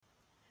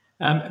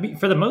I mean,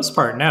 for the most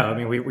part, no. I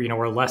mean,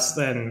 we're less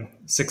than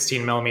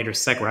 16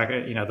 millimeters thick.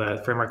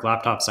 The Framework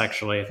laptop's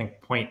actually, I think,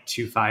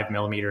 0.25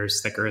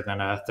 millimeters thicker than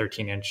a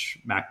 13-inch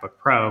MacBook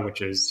Pro,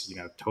 which is,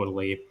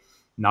 totally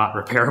not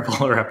repairable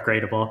or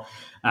upgradable.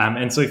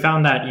 And so we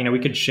found that, we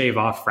could shave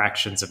off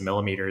fractions of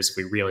millimeters if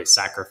we really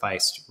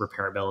sacrificed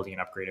repairability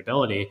and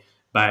upgradability.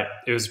 But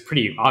it was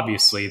pretty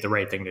obviously the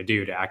right thing to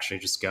do to actually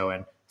just go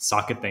and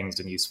socket things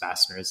and use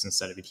fasteners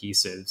instead of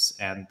adhesives.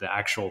 And the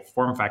actual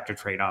form factor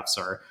trade-offs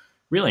are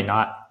really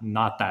not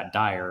that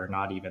dire,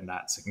 not even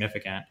that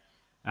significant.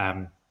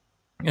 And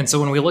so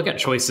when we look at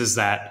choices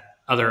that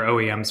other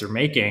OEMs are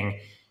making,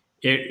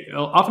 it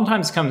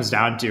oftentimes comes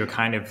down to a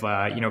kind of,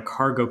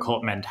 cargo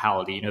cult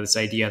mentality, this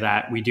idea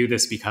that we do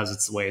this because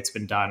it's the way it's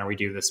been done, or we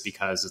do this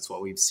because it's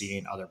what we've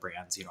seen other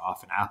brands,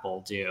 often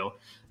Apple do,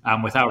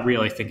 without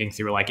really thinking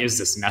through, like, is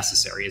this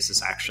necessary? Is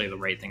this actually the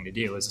right thing to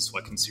do? Is this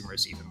what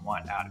consumers even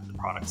want out of the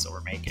products that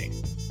we're making?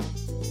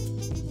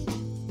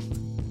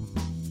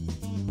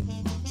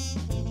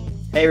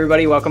 Hey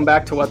everybody, welcome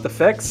back to What the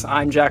Fix.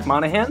 I'm Jack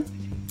Monahan.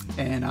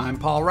 And I'm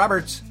Paul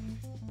Roberts.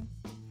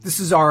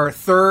 This is our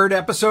third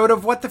episode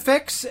of What the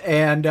Fix.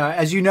 And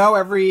as you know,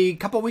 every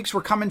couple of weeks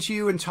we're coming to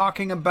you and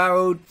talking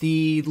about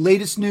the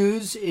latest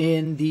news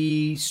in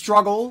the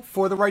struggle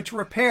for the right to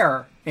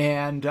repair.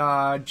 And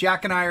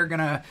Jack and I are going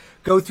to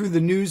go through the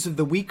news of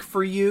the week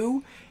for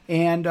you.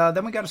 And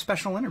then we got a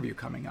special interview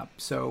coming up.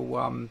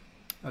 So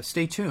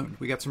stay tuned.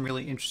 We got some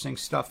really interesting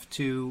stuff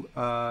to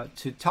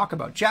talk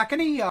about. Jack,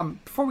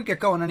 before we get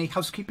going, any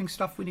housekeeping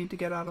stuff we need to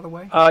get out of the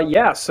way?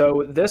 Yeah,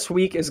 so this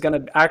week is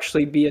going to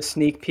actually be a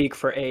sneak peek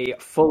for a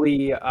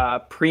fully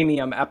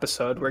premium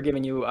episode. We're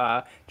giving you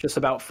just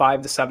about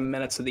 5 to 7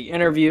 minutes of the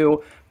interview,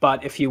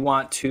 but if you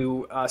want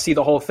to see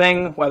the whole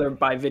thing, whether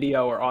by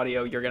video or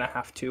audio, you're going to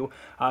have to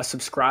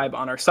subscribe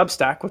on our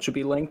Substack, which will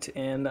be linked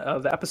in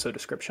the episode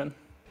description.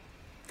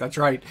 That's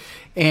right.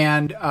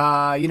 And,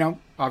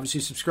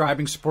 obviously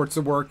subscribing supports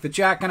the work that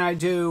Jack and I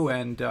do,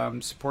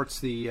 and supports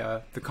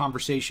the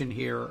conversation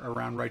here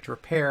around right to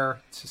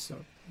repair. It's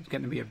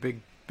getting to be a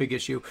big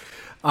issue.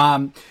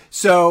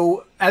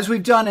 So as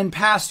we've done in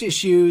past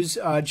issues,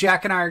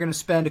 Jack and I are going to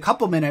spend a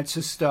couple minutes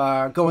just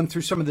going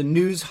through some of the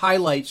news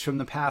highlights from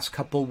the past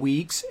couple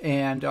weeks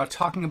and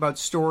talking about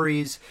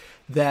stories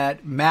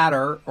that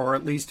matter, or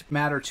at least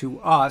matter to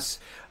us.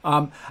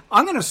 I'm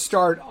going to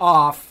start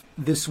off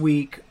this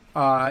week,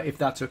 if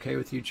that's okay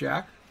with you,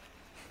 Jack.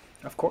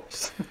 Of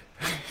course.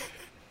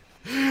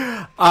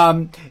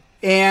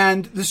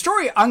 And the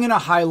story I'm going to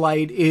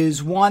highlight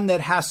is one that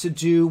has to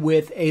do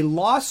with a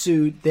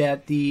lawsuit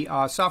that the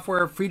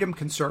Software Freedom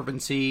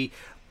Conservancy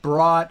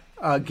brought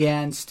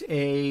against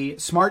a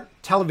smart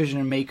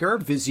television maker,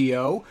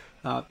 Vizio.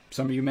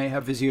 Some of you may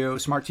have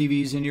Vizio smart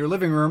TVs in your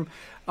living room,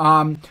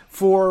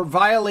 for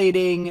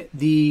violating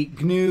the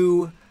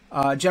GNU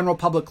General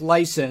Public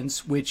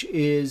License, which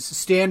is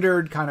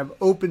standard kind of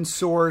open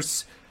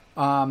source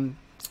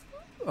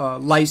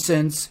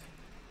license.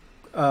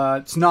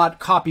 It's not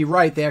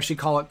copyright. They actually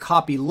call it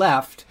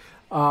copyleft.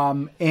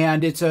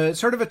 And it's a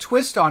sort of a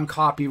twist on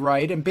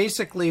copyright. And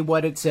basically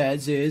what it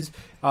says is,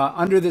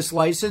 under this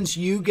license,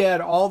 you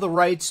get all the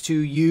rights to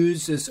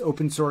use this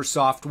open source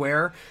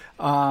software.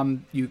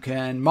 You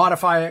can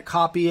modify it,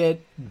 copy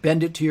it,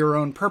 bend it to your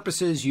own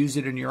purposes, use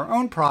it in your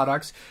own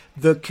products.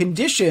 The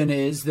condition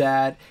is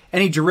that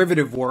any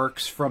derivative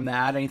works from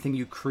that, anything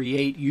you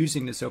create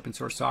using this open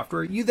source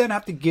software, you then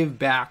have to give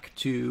back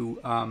to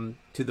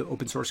the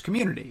open source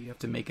community. You have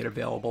to make it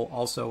available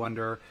also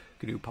under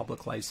GNU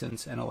public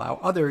license and allow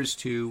others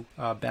to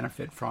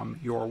benefit from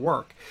your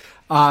work.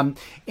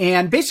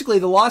 And basically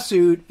the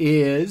lawsuit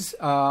is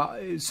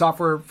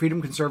Software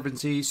Freedom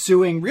Conservancy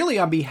suing really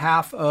on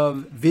behalf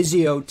of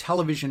Vizio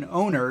television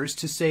owners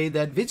to say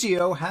that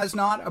Vizio has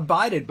not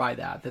abided by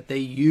that they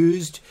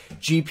used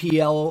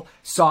GPL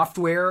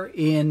software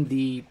in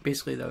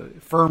basically the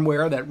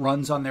firmware that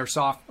runs on their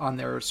smart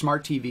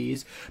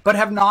TVs, but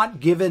have not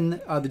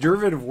given the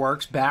derivative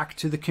works back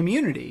to the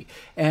community.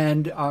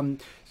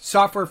 And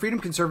Software Freedom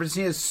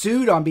Conservancy has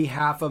sued on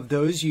behalf of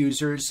those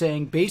users,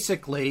 saying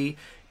basically,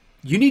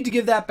 you need to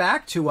give that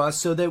back to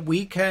us so that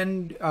we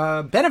can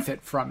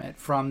benefit from it,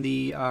 from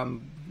the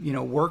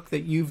work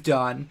that you've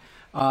done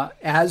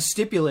as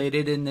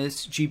stipulated in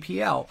this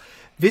GPL.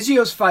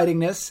 Vizio's fighting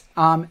this,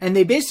 and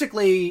they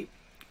basically,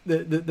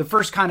 the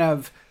first kind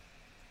of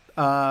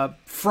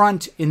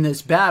front in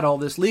this battle,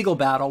 this legal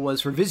battle, was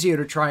for Vizio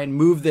to try and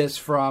move this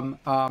from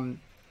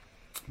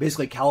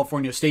basically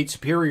California State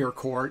Superior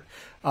Court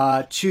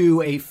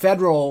to a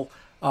federal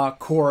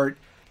court,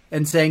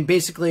 and saying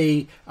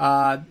basically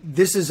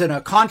this isn't a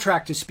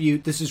contract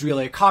dispute, this is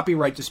really a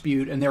copyright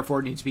dispute, and therefore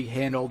it needs to be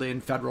handled in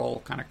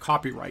federal kind of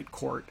copyright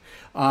court.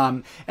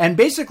 And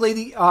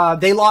basically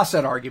they lost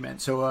that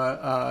argument. So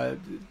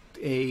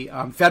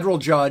a federal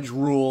judge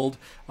ruled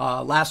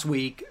last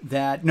week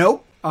that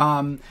nope,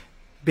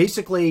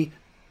 basically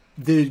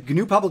the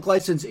GNU public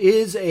license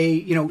is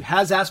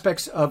has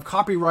aspects of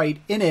copyright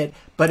in it,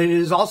 but it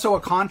is also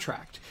a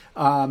contract.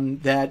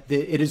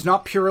 it is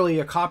not purely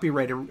a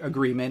copyright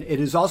agreement. It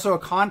is also a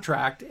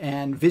contract,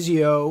 and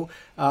Vizio,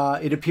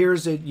 it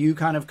appears that you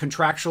kind of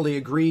contractually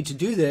agreed to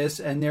do this,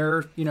 and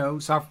their,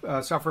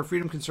 Software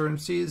Freedom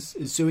Conservancy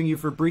is suing you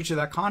for breach of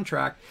that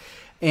contract.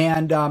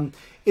 And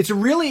it's a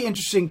really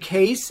interesting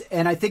case,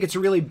 and I think it's a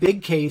really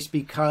big case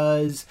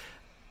because,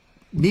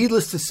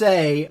 needless to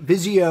say,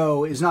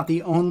 Vizio is not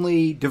the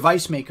only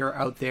device maker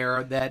out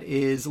there that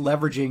is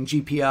leveraging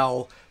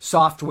GPL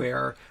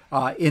software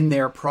in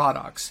their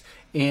products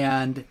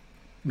and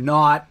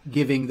not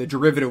giving the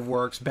derivative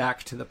works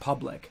back to the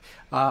public.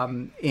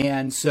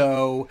 And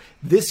so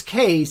this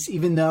case,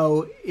 even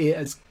though,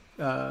 as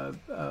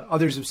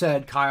others have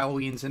said, Kyle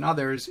Wiens and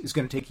others, is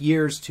going to take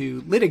years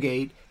to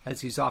litigate,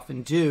 as these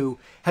often do,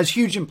 has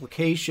huge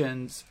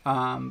implications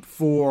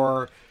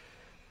for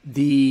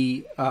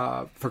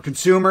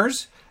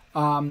consumers,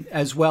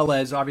 as well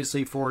as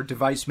obviously for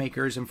device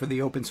makers and for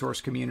the open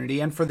source community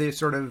and for the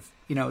sort of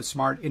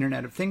smart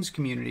Internet of Things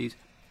communities.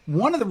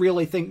 One of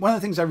the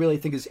things I really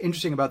think is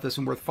interesting about this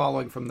and worth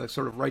following from the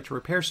sort of right to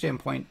repair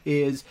standpoint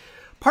is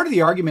part of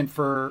the argument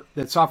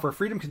that Software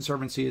Freedom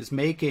Conservancy is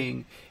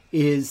making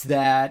is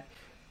that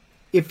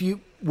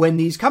when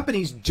these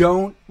companies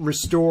don't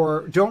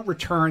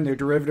return their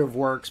derivative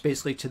works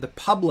basically to the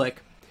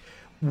public,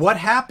 what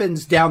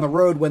happens down the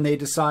road when they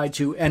decide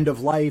to end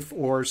of life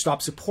or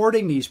stop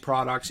supporting these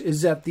products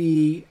is that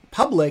the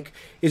public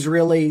is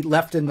really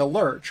left in the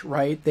lurch,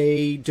 right?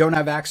 They don't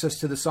have access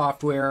to the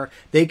software.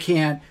 They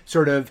can't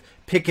sort of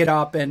pick it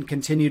up and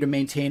continue to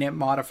maintain it,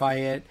 modify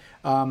it,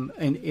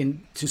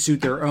 and to suit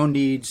their own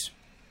needs.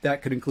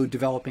 That could include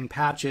developing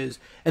patches.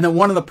 And then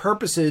one of the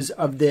purposes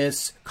of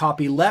this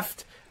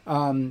copyleft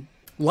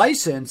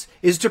license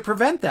is to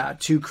prevent that,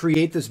 to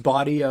create this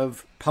body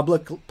of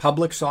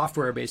public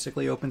software,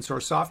 basically open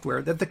source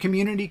software that the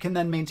community can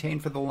then maintain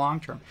for the long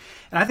term.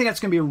 And I think that's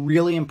going to be a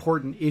really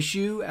important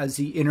issue as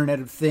the Internet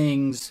of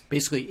Things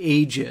basically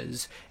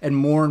ages and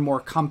more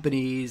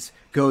companies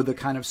go the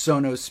kind of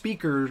Sonos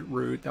speaker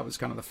route. That was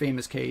kind of the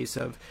famous case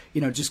of,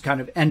 just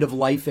kind of end of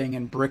lifing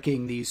and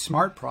bricking these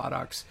smart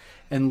products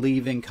and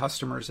leaving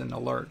customers in the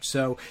lurch.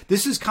 So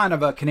this is kind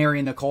of a canary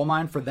in the coal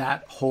mine for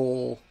that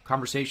whole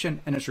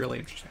conversation, and it's really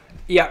interesting.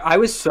 Yeah, I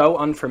was so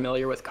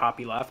unfamiliar with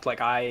copyleft. Like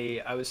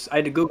I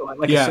had to Google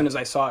it as soon as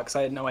I saw it because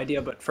I had no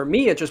idea. But for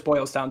me, it just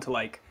boils down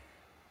to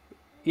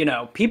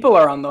people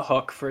are on the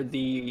hook for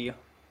the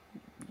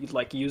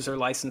user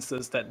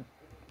licenses that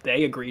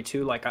they agree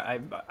to.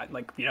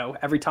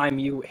 Every time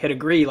you hit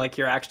agree,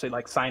 you're actually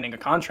signing a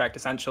contract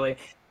essentially.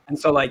 And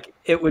so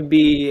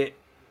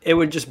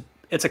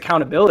it's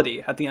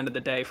accountability at the end of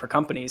the day for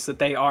companies that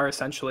they are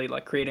essentially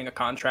creating a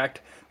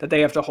contract that they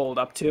have to hold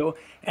up to.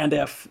 And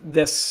if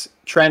this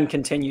trend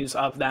continues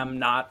of them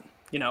not,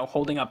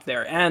 holding up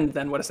their end,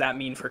 then what does that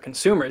mean for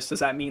consumers? Does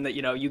that mean that,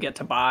 you get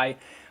to buy,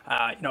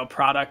 a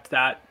product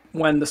that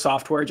when the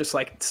software just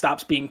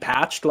stops being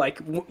patched,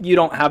 you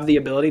don't have the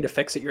ability to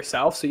fix it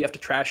yourself. So you have to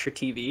trash your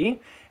TV.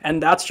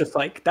 And that's just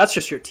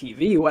your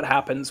TV. What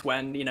happens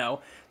when,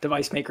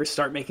 device makers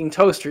start making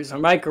toasters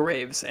and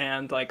microwaves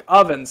and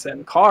ovens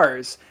and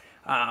cars?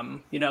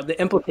 The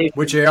implication,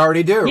 which they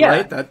already do,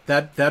 right?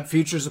 That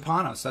future's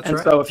upon us. That's right.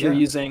 And so if you're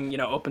using,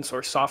 open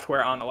source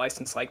software on a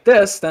license like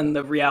this, then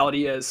the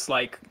reality is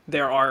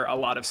there are a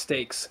lot of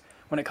stakes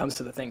when it comes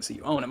to the things that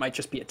you own. It might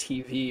just be a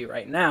TV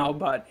right now,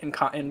 but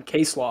in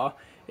case law,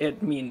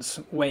 it means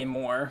way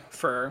more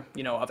for,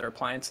 other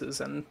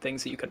appliances and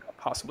things that you could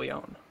possibly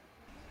own.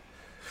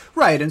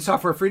 Right, and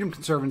Software Freedom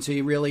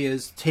Conservancy really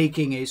is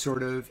taking a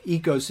sort of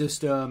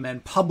ecosystem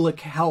and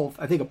public health,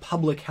 I think a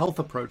public health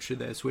approach to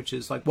this, which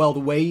is the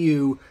way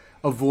you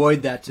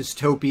avoid that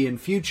dystopian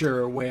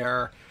future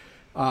where,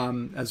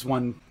 as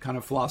one kind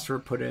of philosopher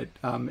put it,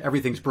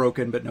 everything's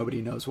broken but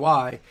nobody knows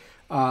why,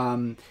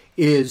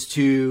 is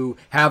to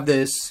have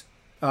this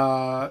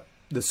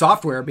the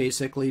software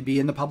basically be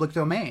in the public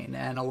domain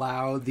and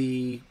allow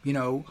the,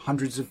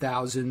 hundreds of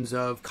thousands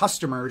of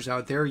customers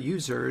out there,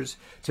 users,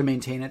 to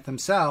maintain it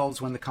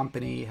themselves when the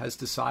company has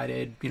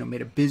decided,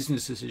 made a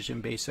business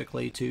decision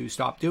basically to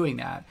stop doing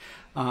that,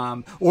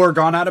 or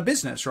gone out of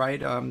business,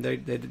 right?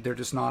 They're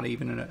just not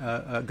even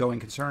a going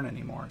concern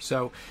anymore.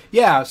 So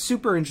yeah,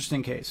 super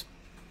interesting case.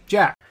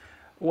 Jack.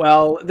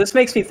 Well, this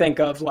makes me think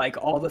of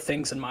all the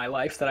things in my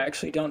life that I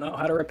actually don't know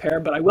how to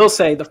repair. But I will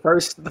say the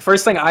first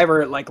thing I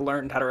ever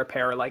learned how to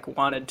repair,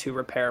 wanted to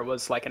repair,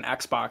 was an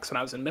Xbox. When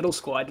I was in middle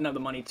school, I didn't have the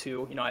money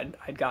to,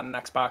 I'd gotten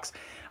an Xbox.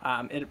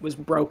 It was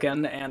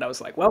broken, and I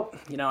was well,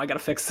 I got to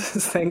fix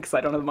this thing because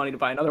I don't have the money to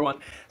buy another one.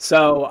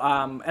 So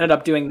ended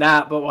up doing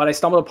that. But what I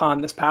stumbled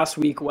upon this past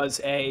week was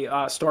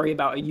a story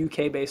about a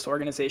UK-based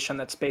organization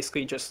that's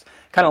basically just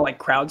kind of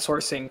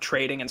crowdsourcing,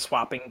 trading, and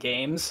swapping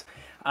games.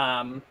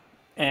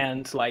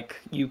 And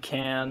you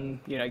can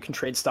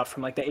trade stuff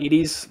from the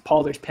 80s.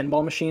 Paul, there's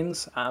pinball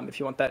machines if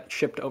you want that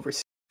shipped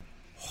overseas.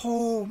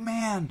 Oh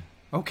man.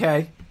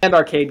 Okay. And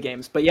arcade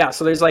games. But yeah,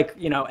 so there's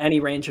any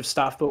range of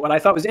stuff. But what I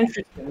thought was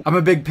interesting. I'm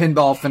a big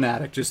pinball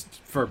fanatic,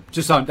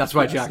 that's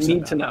why Jack said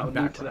Need to know.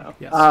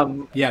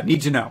 Yes.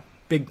 Need to know.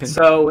 Big pin.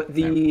 So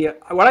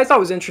what I thought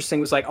was interesting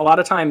was like a lot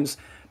of times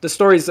the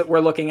stories that we're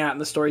looking at and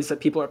the stories that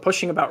people are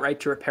pushing about right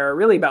to repair are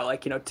really about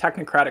like,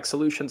 technocratic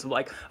solutions of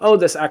like, oh,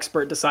 this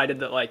expert decided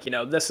that like,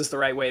 this is the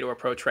right way to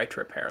approach right to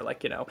repair.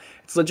 Like,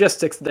 it's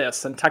logistics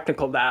this and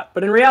technical that.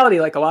 But in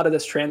reality, like a lot of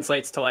this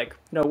translates to like,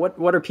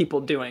 what are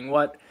people doing?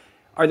 What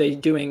are they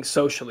doing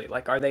socially?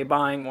 Like, are they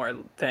buying more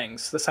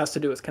things? This has to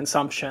do with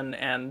consumption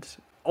and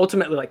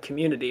ultimately like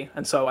community.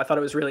 And so I thought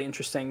it was really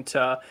interesting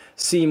to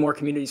see more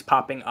communities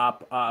popping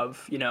up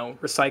of,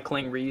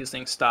 recycling,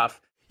 reusing stuff.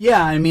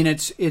 Yeah, I mean,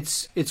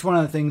 it's one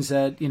of the things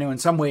that, in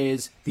some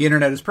ways the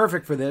internet is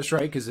perfect for this,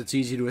 right? Because it's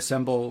easy to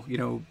assemble,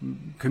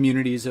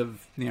 communities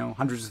of,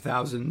 hundreds of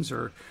thousands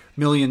or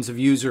millions of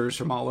users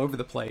from all over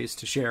the place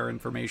to share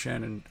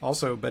information and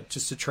also, but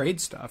just to trade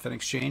stuff and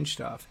exchange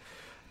stuff.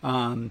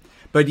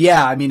 But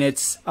yeah, I mean,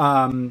 it's,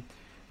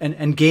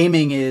 and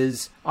gaming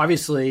is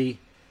obviously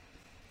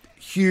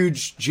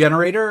huge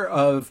generator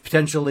of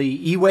potentially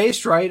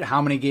e-waste, right?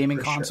 How many gaming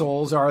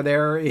consoles are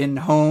there in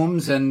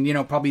homes, and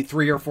probably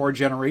 3 or 4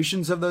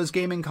 generations of those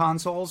gaming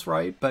consoles,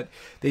 right? But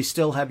they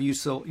still have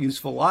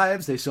useful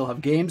lives. They still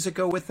have games that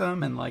go with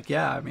them, and like,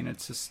 yeah, I mean,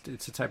 it's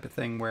a type of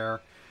thing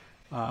where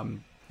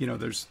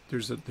there's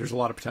a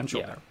lot of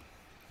potential there.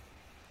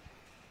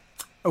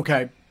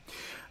 Okay,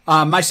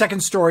 my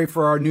second story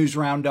for our news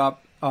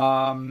roundup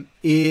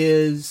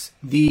is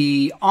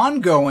the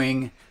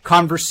ongoing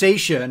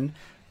conversation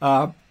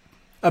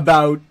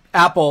about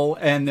Apple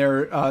and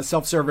their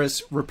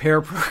self-service repair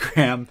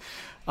program.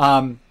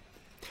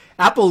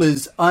 Apple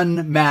is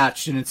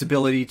unmatched in its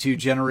ability to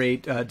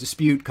generate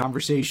dispute,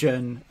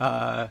 conversation,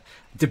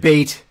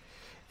 debate,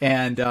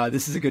 and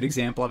this is a good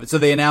example of it. So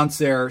they announced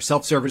their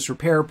self-service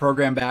repair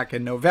program back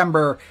in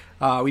November.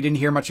 We didn't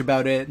hear much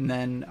about it, and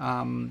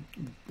then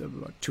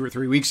 2 or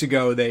 3 weeks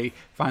ago, they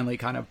finally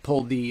kind of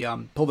pulled the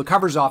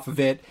covers off of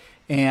it,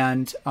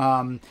 and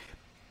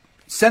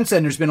since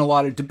then, there's been a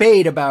lot of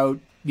debate about,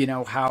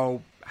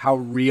 how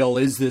real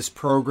is this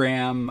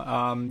program?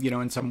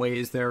 In some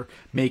ways, they're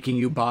making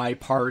you buy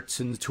parts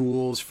and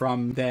tools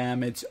from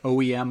them. It's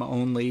OEM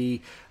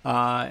only,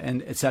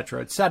 and et cetera,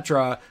 et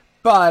cetera.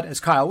 But as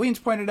Kyle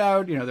Wiens pointed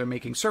out, they're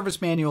making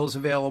service manuals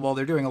available.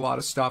 They're doing a lot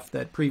of stuff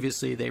that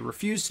previously they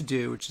refused to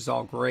do, which is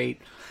all great.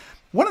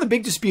 One of the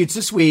big disputes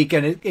this week,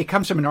 and it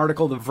comes from an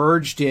article The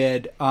Verge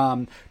did,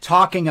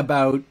 talking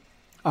about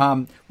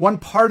one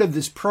part of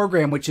this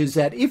program, which is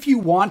that if you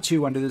want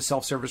to, under the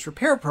self-service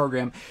repair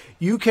program,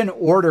 you can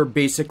order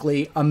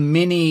basically a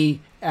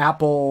mini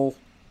Apple,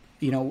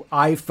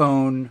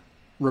 iPhone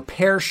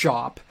repair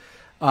shop,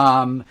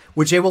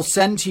 which they will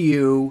send to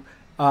you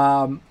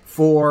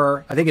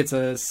for, I think it's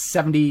a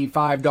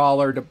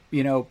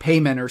 $75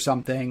 payment or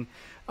something.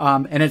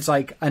 And it's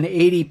like an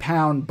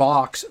 80-pound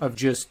box of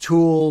just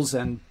tools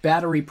and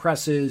battery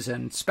presses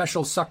and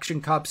special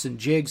suction cups and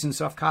jigs and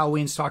stuff. Kyle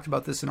Wiens talked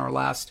about this in our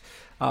last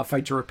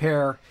Fight to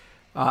Repair.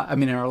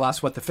 In our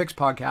last What the Fix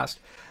podcast.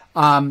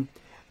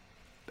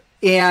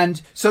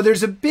 And so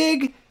there's a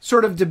big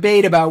sort of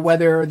debate about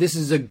whether this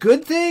is a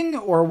good thing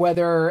or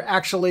whether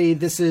actually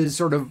this is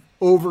sort of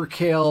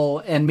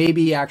overkill and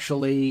maybe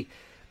actually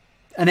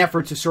an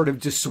effort to sort of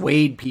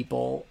dissuade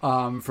people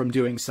from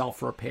doing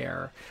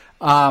self-repair.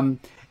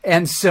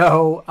 And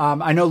so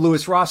I know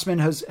Louis Rossmann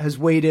has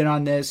weighed in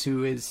on this,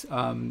 who is,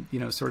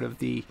 sort of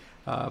the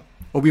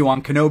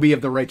Obi-Wan Kenobi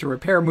of the right to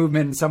repair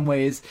movement in some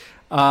ways.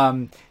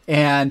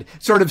 And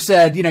sort of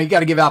said, you got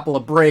to give Apple a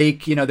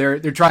break.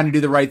 They're trying to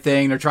do the right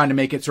thing. They're trying to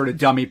make it sort of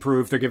dummy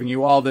proof. They're giving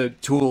you all the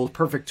tools,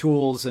 perfect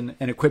tools and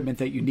equipment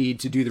that you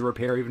need to do the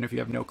repair, even if you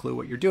have no clue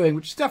what you're doing,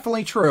 which is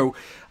definitely true.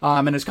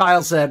 And as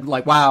Kyle said,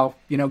 like, wow,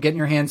 getting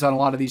your hands on a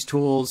lot of these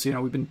tools,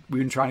 we've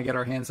been trying to get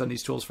our hands on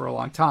these tools for a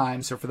long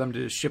time. So for them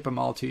to ship them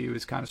all to you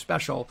is kind of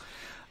special.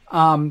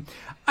 I'm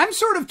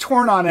sort of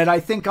torn on it. I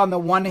think on the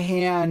one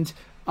hand,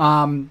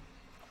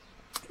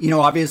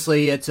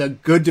 obviously it's a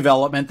good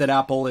development that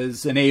Apple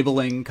is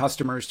enabling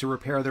customers to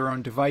repair their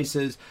own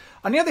devices.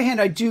 On the other hand,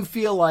 I do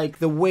feel like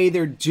the way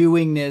they're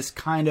doing this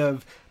kind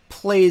of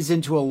plays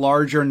into a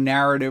larger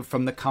narrative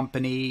from the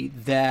company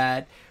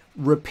that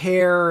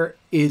repair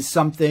is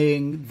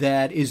something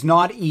that is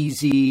not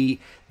easy,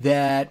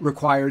 that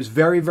requires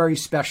very, very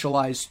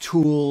specialized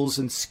tools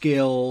and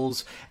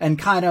skills, and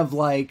kind of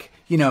like,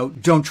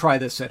 don't try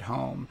this at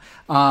home.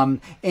 So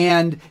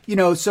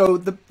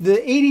the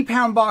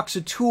 80-pound box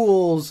of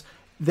tools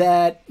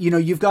that,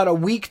 you've got a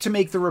week to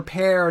make the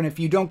repair. And if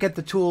you don't get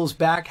the tools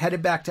back,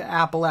 headed back to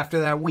Apple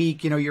after that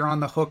week, you're on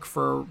the hook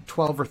for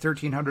 $1,200 or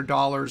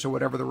 $1,300 or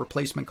whatever the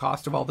replacement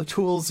cost of all the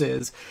tools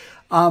is.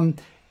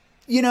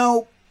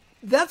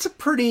 That's a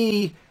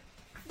pretty...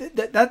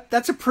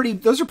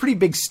 those are pretty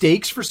big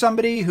stakes for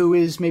somebody who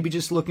is maybe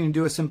just looking to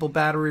do a simple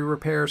battery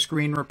repair,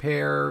 screen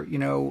repair,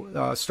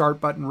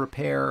 start button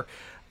repair.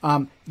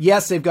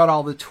 Yes, they've got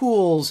all the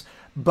tools,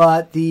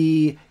 but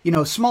the,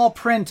 small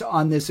print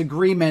on this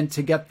agreement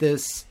to get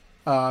this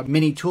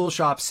mini tool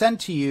shop sent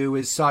to you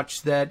is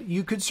such that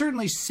you could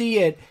certainly see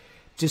it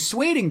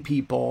dissuading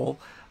people.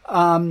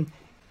 And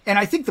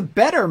I think the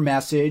better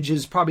message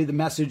is probably the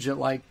message that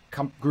like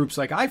groups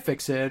like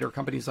iFixit or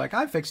companies like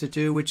iFixit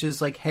do, which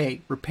is like,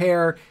 hey,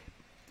 repair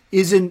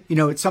isn't,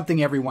 it's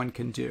something everyone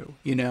can do.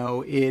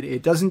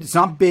 It's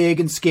not big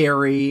and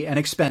scary and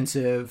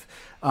expensive.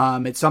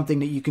 It's something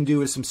that you can do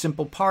with some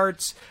simple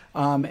parts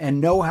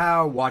and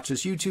know-how. Watch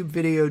this YouTube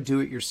video, do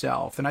it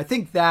yourself. And I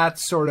think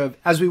that's sort of,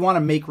 as we want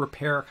to make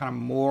repair kind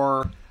of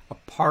more a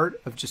part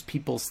of just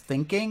people's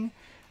thinking,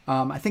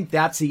 I think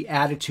that's the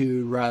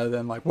attitude rather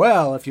than like,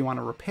 well, if you want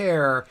to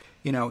repair,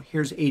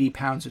 here's 80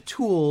 pounds of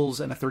tools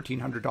and a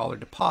 $1,300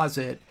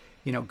 deposit,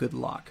 good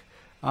luck.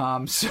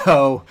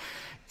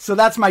 So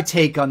that's my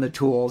take on the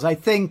tools. I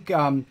think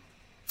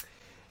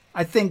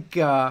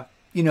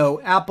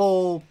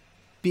Apple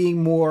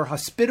being more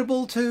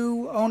hospitable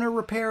to owner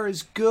repair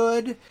is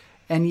good.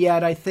 And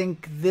yet I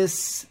think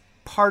this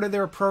part of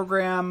their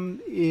program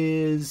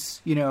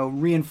is,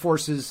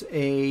 reinforces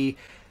a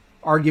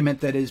argument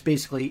that is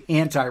basically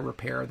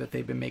anti-repair that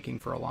they've been making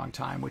for a long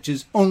time, which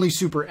is only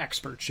super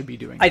experts should be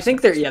doing. I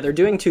think they're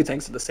doing two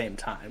things at the same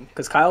time.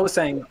 Because Kyle was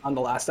saying on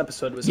the last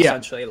episode was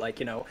essentially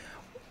like,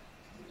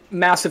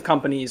 massive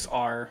companies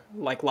are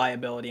like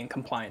liability and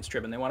compliance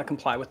driven. They want to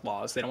comply with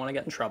laws. They don't want to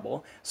get in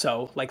trouble.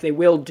 So like they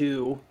will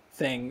do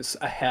things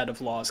ahead of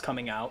laws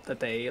coming out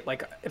that they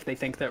like, if they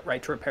think that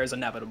right to repair is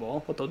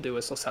inevitable, what they'll do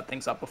is they'll set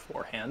things up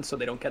beforehand so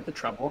they don't get into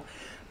trouble.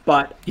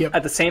 But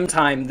at the same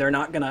time, they're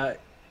not going to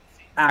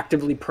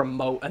actively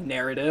promote a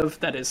narrative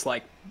that is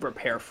like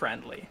repair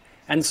friendly.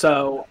 And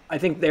so I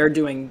think they're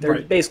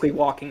basically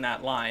walking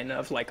that line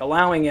of like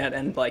allowing it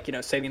and like,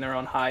 saving their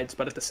own hides,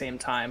 but at the same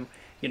time,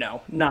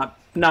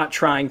 not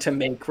trying to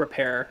make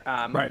repair,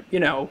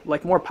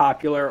 like more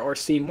popular or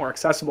seem more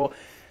accessible.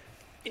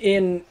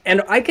 I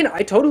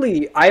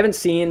haven't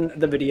seen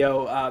the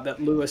video that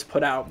Lewis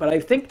put out, but I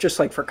think just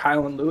like for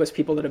Kyle and Lewis,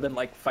 people that have been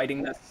like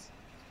fighting this.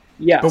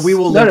 Yes. But we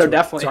will. No,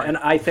 definitely. And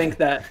I think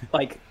that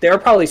like they're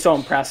probably so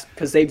impressed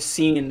because they've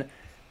seen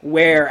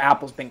where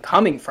Apple's been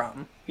coming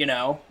from.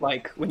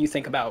 Like when you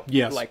think about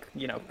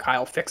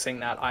Kyle fixing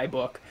that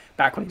iBook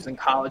back when he was in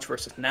college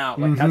versus now,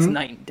 like that's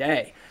night and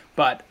day.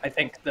 But I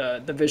think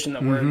the vision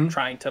that we're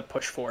trying to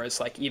push for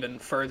is like even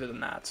further than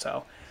that.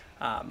 So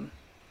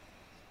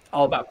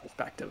all about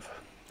perspective.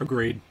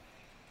 Agreed.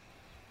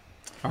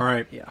 All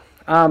right. Yeah.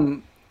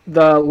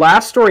 The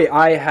last story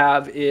I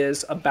have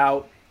is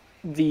about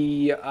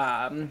the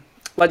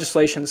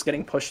legislation that's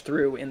getting pushed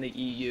through in the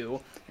EU.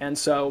 And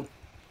so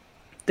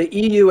the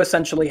EU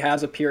essentially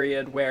has a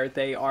period where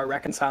they are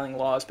reconciling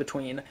laws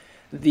between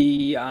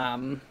the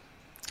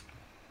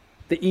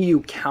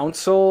EU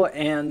Council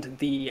and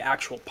the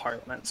actual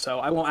Parliament. So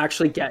I won't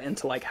actually get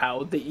into like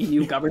how the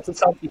EU governs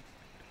itself.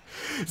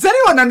 Does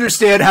anyone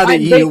understand how the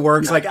EU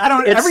works? Like I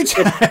don't. Every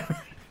time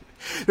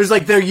there's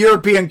like the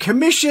European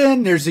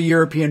Commission, there's the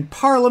European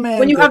Parliament.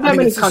 When you have that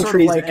many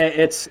countries, sort of like,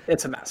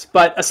 it's a mess.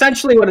 But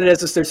essentially, what it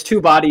is there's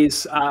two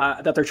bodies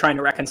that they're trying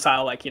to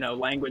reconcile, like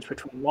language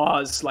between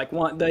laws. Like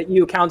the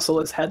EU Council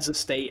is heads of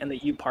state, and the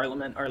EU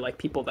Parliament are like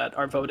people that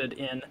are voted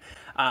in,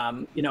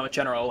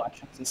 general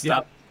elections and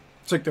stuff. Yeah.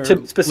 It's like their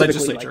specifically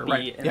legislature,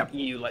 like right?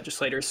 EU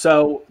legislators.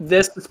 So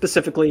this is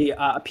specifically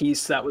a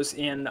piece that was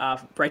in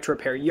Right to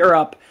Repair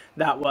Europe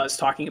that was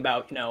talking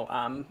about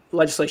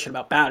legislation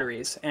about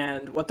batteries.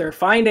 And what they're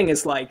finding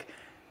is like,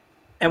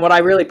 and what I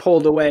really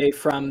pulled away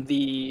from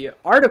the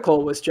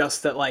article was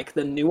just that like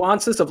the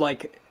nuances of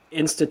like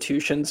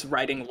institutions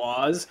writing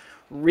laws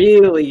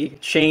really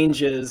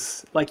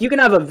changes. Like you can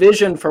have a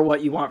vision for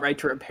what you want right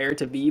to repair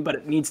to be, but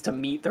it needs to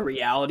meet the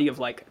reality of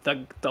like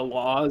the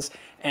laws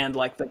and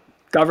like the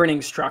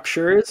governing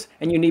structures,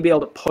 and you need to be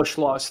able to push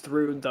laws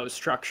through those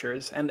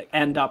structures and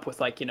end up with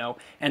like an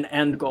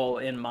end goal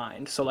in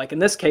mind. So like in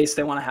this case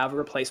they want to have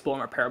replaceable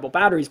and repairable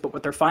batteries, but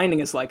what they're finding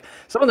is like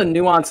some of the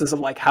nuances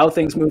of like how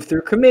things move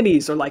through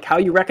committees or like how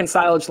you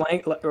reconcile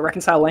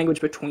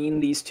language between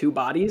these two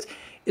bodies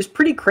is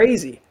pretty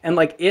crazy, and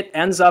like it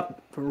ends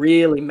up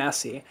really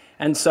messy.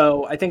 And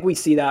so I think we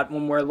see that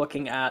when we're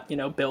looking at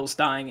bills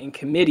dying in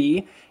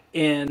committee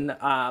in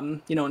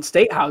in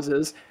state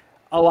houses.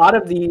 A lot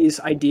of these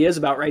ideas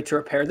about right to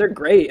repair, they're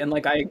great. And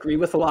like, I agree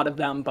with a lot of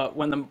them, but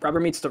when the rubber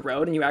meets the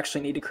road and you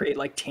actually need to create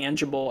like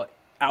tangible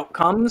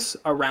outcomes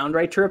around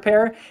right to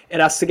repair,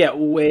 it has to get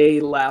way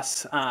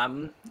less,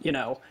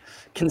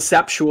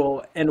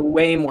 conceptual and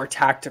way more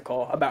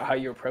tactical about how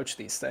you approach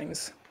these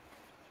things.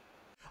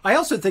 I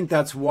also think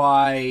that's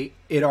why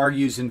it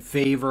argues in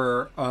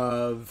favor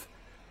of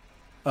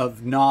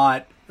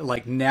not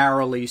like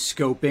narrowly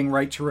scoping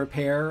right to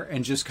repair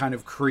and just kind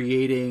of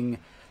creating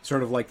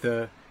sort of like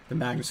the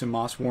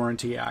Magnuson-Moss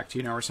Warranty Act,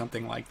 or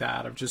something like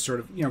that, of just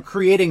sort of,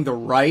 creating the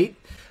right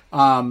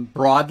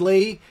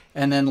broadly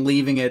and then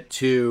leaving it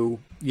to,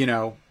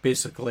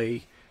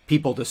 basically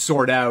people to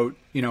sort out,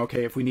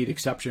 okay, if we need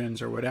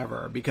exceptions or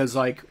whatever. Because,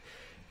 like,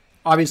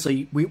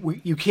 obviously,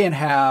 you can't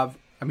have,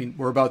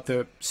 we're about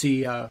to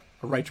see a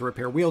right to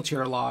repair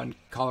wheelchair law in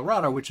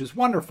Colorado, which is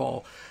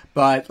wonderful.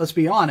 But let's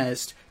be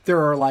honest,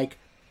 there are like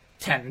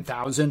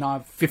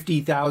 10,000,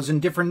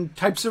 50,000 different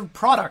types of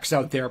products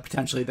out there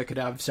potentially that could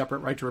have separate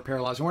right to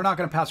repair laws, and we're not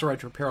going to pass a right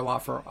to repair law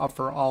for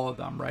all of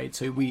them, right?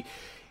 So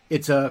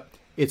it's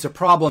a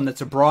problem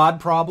that's a broad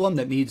problem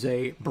that needs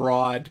a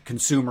broad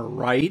consumer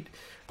right.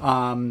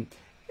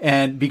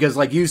 And because,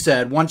 like you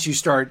said, once you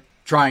start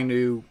trying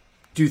to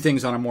do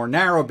things on a more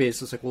narrow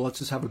basis, like, well, let's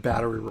just have a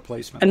battery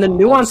replacement. And the law.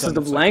 nuances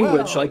of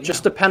language, well,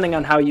 just depending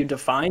on how you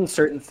define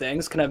certain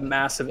things, can have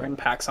massive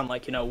impacts on,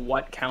 like,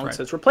 what counts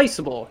Right. as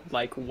replaceable,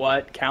 like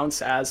what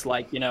counts as,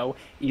 like,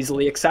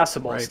 easily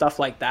accessible, Right. stuff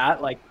like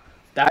that. Like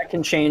that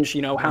can change,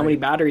 how many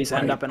batteries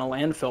end Right. up in a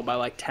landfill by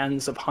like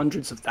tens of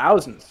hundreds of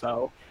thousands.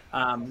 So,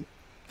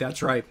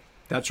 That's right.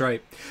 That's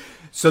right.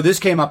 So this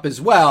came up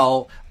as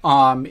well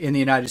in the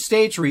United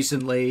States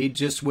recently,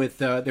 just with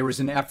there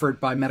was an effort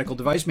by medical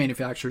device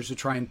manufacturers to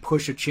try and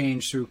push a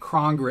change through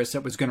Congress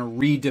that was going to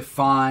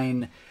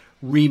redefine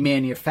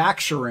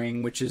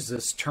remanufacturing, which is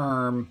this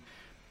term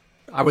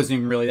I wasn't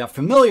even really that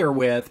familiar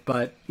with,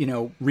 but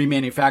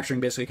remanufacturing,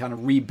 basically kind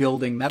of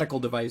rebuilding medical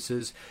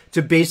devices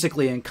to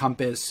basically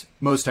encompass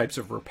most types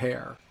of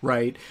repair,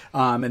 right?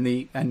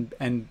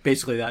 And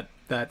basically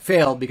that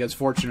failed because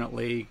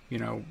fortunately,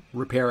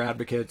 repair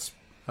advocates,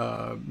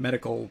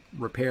 medical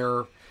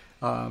repair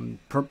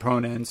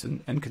proponents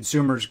and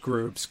consumers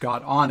groups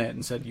got on it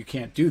and said, you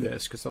can't do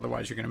this because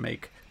otherwise you're going to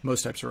make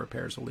most types of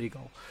repairs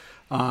illegal.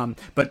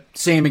 But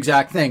same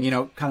exact thing,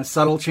 kind of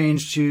subtle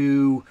change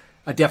to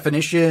a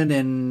definition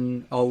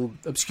in an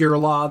obscure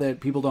law that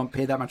people don't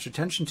pay that much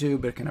attention to,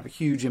 but it can have a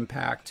huge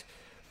impact,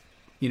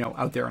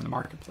 out there in the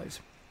marketplace.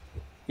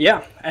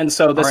 yeah, and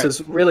so this right.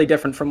 is really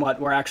different from what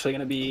we're actually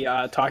going to be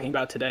talking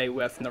about today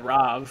with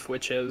Narav,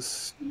 which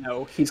is,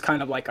 he's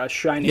kind of like a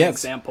shining Yes.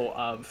 example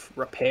of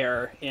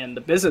repair in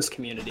the business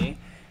community.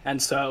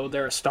 And so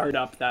they're a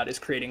startup that is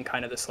creating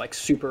kind of this like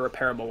super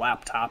repairable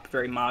laptop,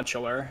 very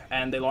modular.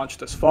 And they launched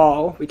this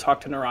fall. We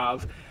talked to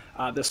Narav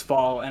this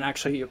fall, and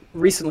actually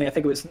recently, I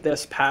think it was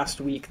this past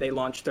week, they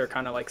launched their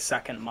kind of like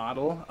second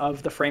model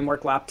of the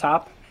Framework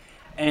laptop.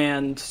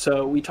 And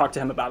so we talked to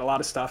him about a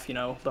lot of stuff,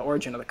 the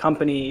origin of the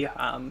company,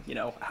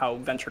 how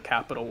venture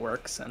capital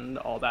works and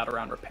all that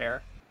around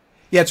repair.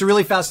 Yeah, it's a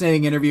really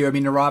fascinating interview. I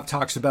mean, Narav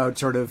talks about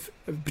sort of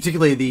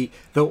particularly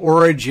the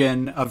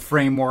origin of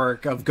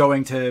Framework, of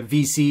going to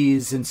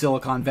VCs in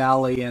Silicon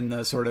Valley and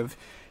the sort of,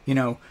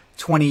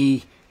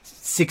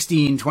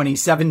 2016,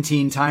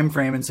 2017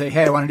 timeframe and say,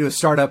 hey, I want to do a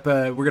startup.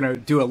 We're going to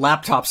do a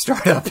laptop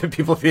startup. And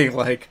people being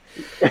like,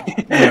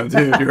 dude,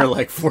 you're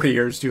like 40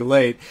 years too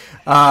late.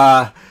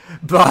 But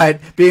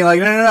being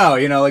like, no,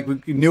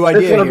 like new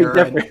idea here.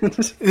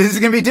 This is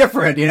going to be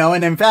different,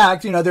 and in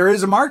fact, there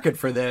is a market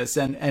for this,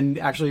 and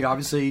actually,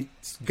 obviously,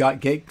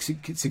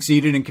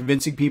 succeeded in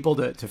convincing people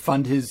to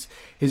fund his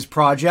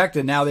project,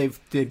 and now they've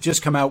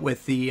just come out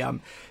with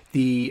the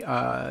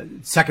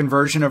second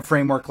version of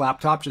Framework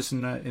laptop just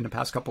in the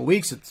past couple of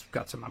weeks. It's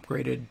got some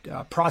upgraded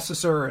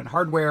processor and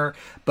hardware,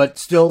 but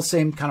still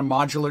same kind of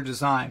modular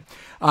design.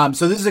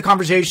 So this is a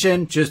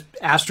conversation, just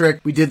asterisk.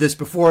 We did this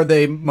before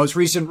the most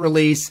recent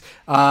release.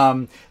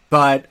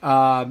 But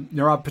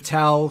Nirav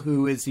Patel,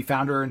 who is the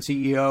founder and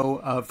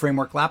CEO of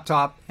Framework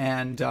Laptop,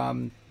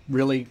 and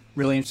really,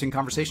 really interesting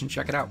conversation.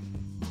 Check it out.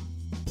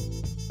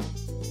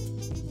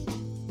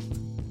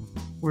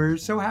 We're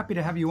so happy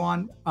to have you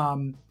on.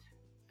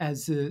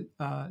 As the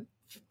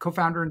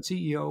co-founder and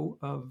CEO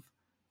of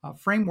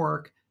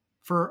Framework.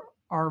 For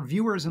our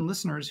viewers and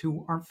listeners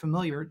who aren't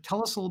familiar,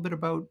 tell us a little bit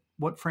about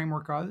what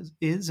Framework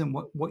is and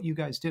what you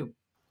guys do.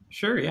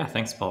 Sure. Yeah.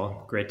 Thanks,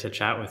 Paul. Great to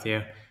chat with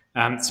you.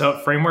 So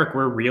at Framework,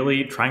 we're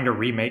really trying to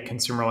remake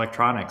consumer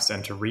electronics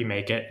and to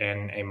remake it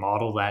in a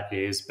model that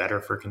is better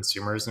for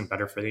consumers and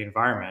better for the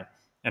environment.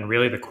 And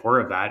really the core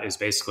of that is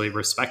basically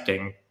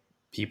respecting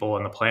people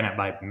and the planet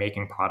by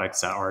making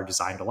products that are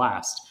designed to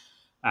last.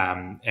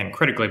 And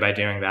critically by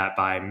doing that,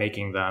 by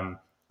making them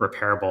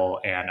repairable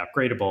and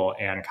upgradable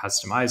and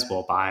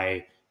customizable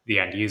by the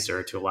end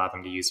user to allow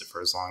them to use it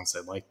for as long as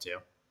they'd like to.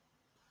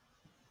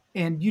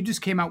 And you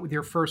just came out with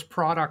your first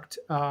product,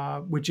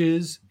 which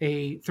is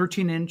a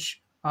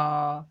 13-inch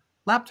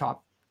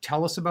laptop.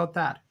 Tell us about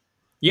that.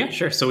 Yeah,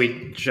 sure. So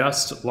we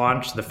just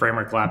launched the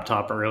Framework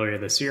laptop earlier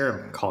this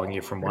year. I'm calling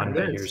you from one,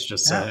 but here's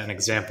just an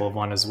example of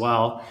one as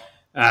well.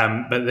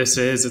 But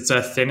it's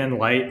a thin and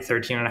light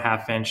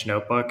 13.5-inch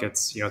notebook.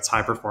 It's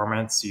high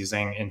performance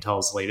using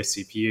Intel's latest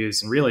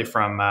CPUs, and really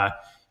from a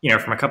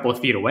couple of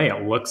feet away,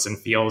 it looks and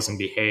feels and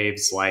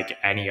behaves like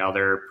any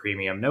other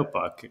premium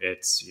notebook.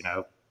 It's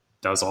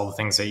does all the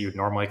things that you'd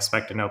normally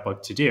expect a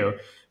notebook to do.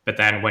 But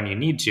then when you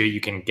need to,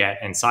 you can get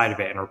inside of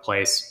it and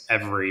replace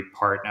every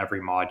part and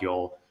every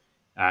module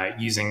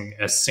using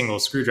a single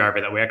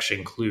screwdriver that we actually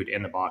include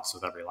in the box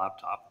with every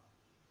laptop.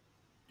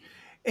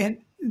 And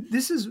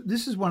this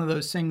is one of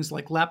those things,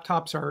 like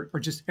laptops are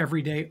just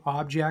everyday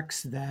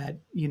objects that,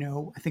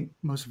 I think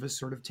most of us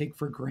sort of take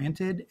for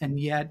granted, and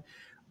yet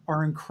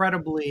are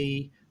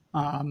incredibly,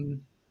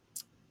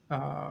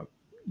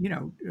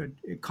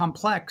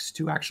 complex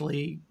to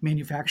actually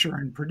manufacture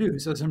and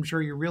produce, as I'm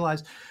sure you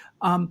realize.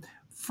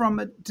 From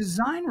a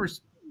design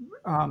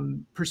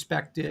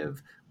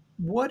perspective,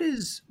 what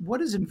is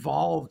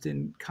involved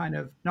in kind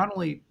of not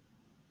only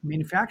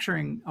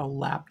manufacturing a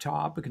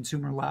laptop, a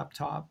consumer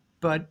laptop,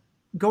 but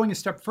going a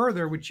step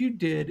further, which you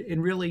did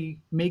in really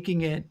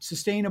making it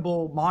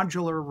sustainable,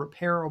 modular,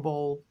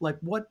 repairable. Like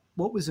what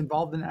was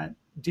involved in that?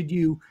 Did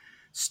you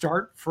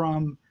start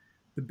from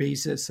the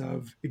basis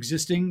of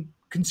existing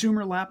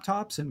consumer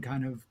laptops and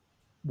kind of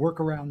work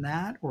around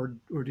that, or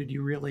did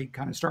you really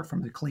kind of start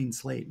from the clean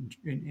slate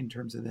in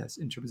terms of this,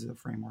 in terms of the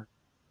framework?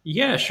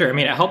 Yeah, sure. I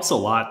mean, it helps a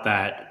lot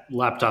that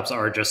laptops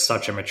are just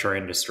such a mature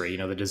industry.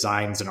 The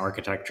designs and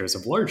architectures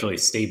have largely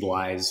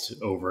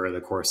stabilized over the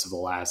course of the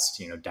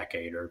last,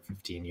 decade or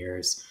 15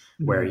 years,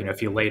 where, Mm-hmm.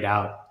 if you laid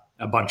out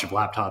a bunch of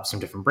laptops from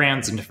different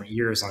brands and different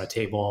years on a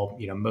table,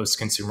 most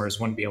consumers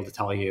wouldn't be able to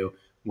tell you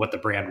what the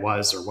brand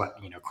was or what,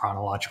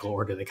 chronological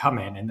order they come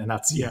in. And then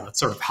that's, Yeah. that's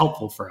sort of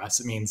helpful for us.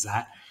 It means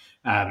that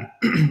um,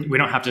 we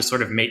don't have to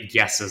sort of make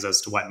guesses as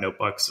to what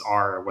notebooks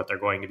are or what they're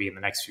going to be in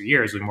the next few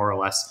years. We more or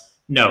less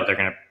know they're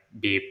going to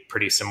be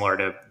pretty similar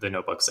to the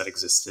notebooks that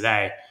exist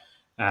today.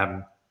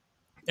 Um,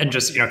 and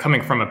just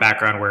coming from a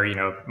background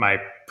where my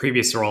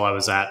previous role, I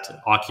was at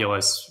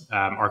Oculus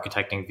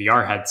architecting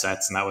VR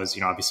headsets, and that was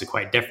obviously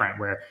quite different,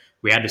 where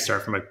we had to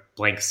start from a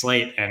blank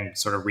slate and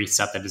sort of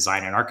reset the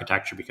design and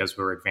architecture because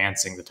we were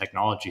advancing the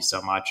technology so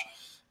much.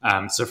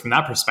 So from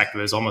that perspective,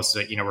 it was almost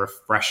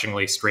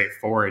refreshingly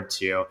straightforward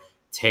to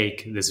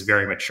take this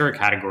very mature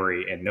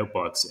category in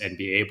notebooks and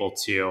be able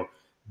to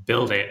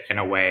build it in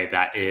a way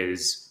that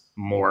is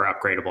more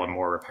upgradable and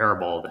more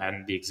repairable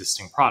than the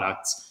existing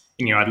products.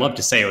 And, I'd love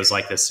to say it was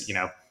like this,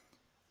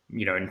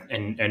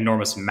 an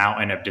enormous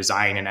mountain of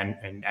design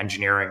and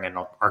engineering and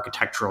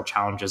architectural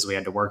challenges we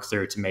had to work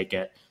through to make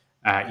it,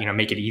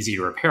 make it easy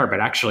to repair. But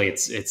actually,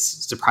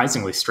 it's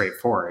surprisingly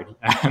straightforward.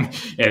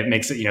 It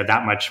makes it,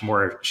 that much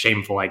more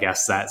shameful, I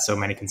guess, that so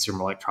many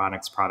consumer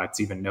electronics products,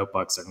 even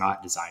notebooks, are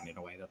not designed in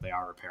a way that they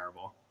are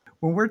repairable.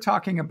 When we're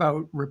talking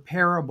about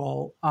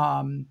repairable,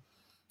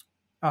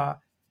 uh,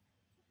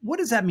 what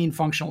does that mean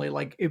functionally?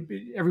 Like, if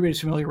everybody's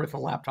familiar with a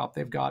laptop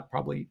they've got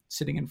probably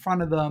sitting in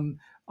front of them.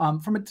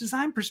 From a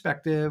design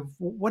perspective,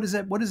 what is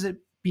it? What does it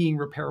being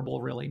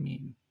repairable really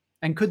mean?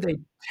 And could they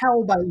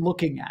tell by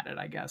looking at it?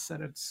 I guess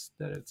that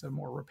it's a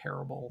more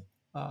repairable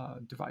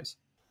device.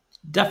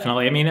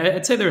 Definitely. I mean,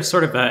 I'd say there's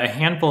sort of a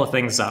handful of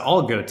things that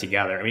all go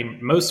together. I mean,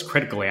 most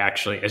critically,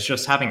 actually, is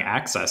just having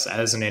access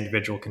as an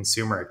individual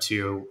consumer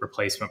to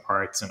replacement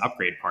parts and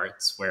upgrade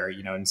parts, where,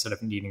 instead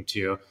of needing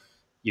to,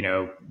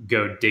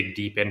 go dig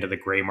deep into the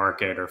gray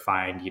market or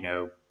find,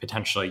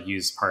 potentially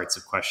used parts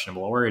of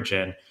questionable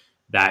origin,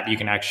 that you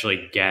can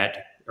actually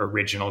get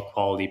original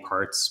quality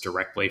parts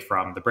directly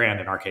from the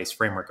brand, in our case,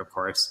 Framework, of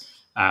course,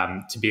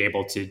 to be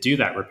able to do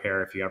that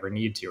repair if you ever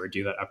need to, or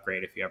do that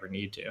upgrade if you ever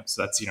need to.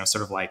 So that's,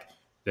 sort of like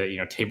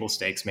the, table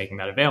stakes, making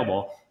that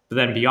available. But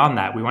then beyond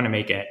that, we want to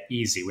make it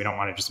easy. We don't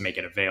want to just make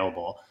it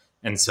available.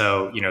 And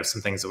so,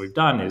 some things that we've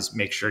done is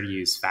make sure to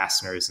use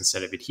fasteners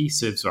instead of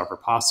adhesives wherever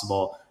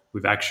possible.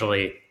 We've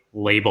actually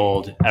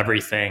labeled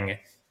everything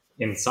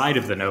inside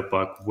of the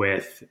notebook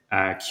with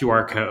a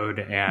QR code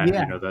and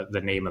Yeah.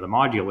 the name of the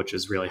module, which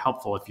is really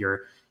helpful if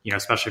you're,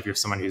 especially if you're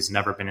someone who's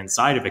never been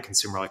inside of a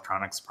consumer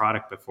electronics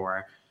product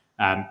before.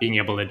 Being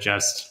able to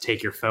just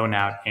take your phone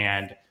out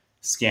and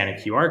scan a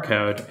QR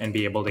code and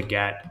be able to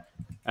get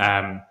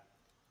a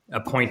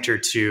pointer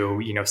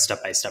to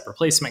step-by-step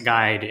replacement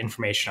guide,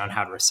 information on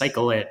how to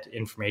recycle it,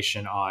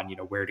 information on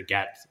where to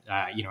get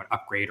an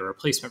upgrade or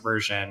replacement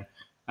version,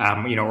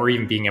 or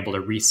even being able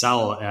to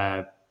resell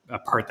a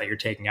part that you're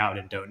taking out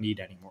and don't need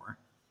anymore.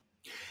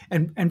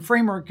 And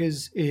Framework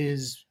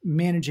is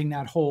managing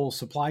that whole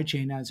supply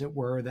chain, as it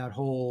were, that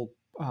whole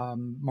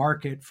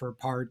market for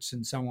parts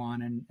and so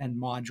on, and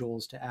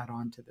modules to add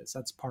on to this.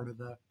 That's part of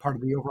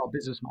the overall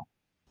business model.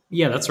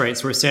 Yeah, that's right.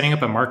 So we're setting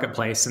up a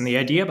marketplace. And the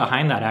idea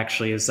behind that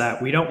actually is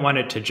that we don't want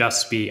it to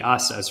just be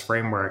us as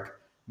Framework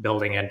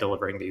building and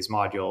delivering these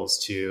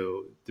modules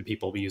to the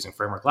people using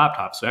Framework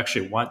laptops. We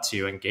actually want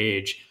to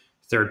engage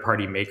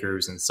third-party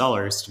makers and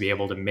sellers to be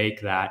able to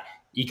make that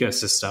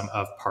ecosystem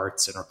of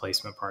parts and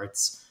replacement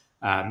parts,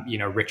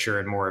 richer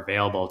and more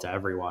available to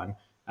everyone.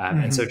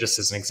 And so just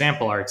as an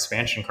example, our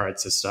expansion card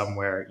system,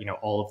 where,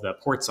 all of the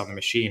ports on the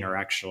machine are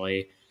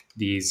actually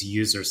these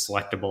user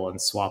selectable and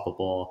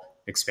swappable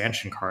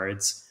expansion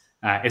cards,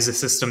 is a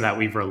system that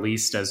we've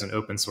released as an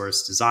open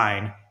source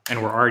design.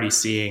 And we're already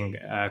seeing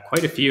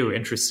quite a few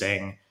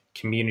interesting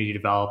community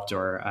developed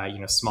or,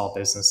 small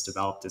business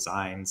developed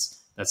designs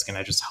that's going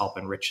to just help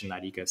enrich in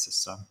that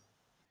ecosystem.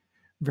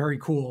 Very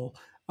cool.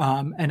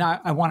 And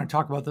I want to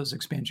talk about those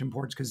expansion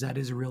ports because that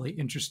is a really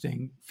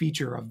interesting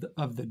feature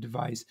of the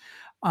device.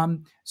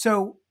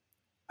 So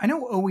I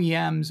know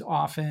OEMs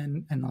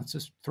often, and let's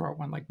just throw out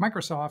one like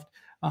Microsoft,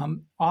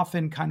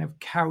 often kind of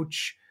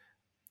couch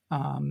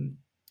some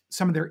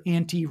of their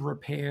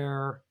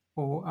anti-repair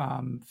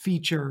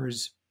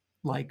features,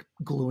 like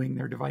gluing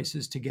their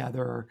devices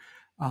together,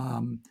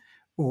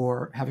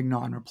 or having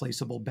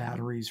non-replaceable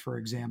batteries, for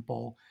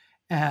example,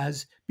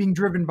 as being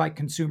driven by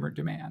consumer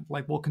demand.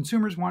 Like, well,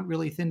 consumers want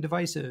really thin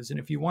devices, and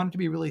if you want it to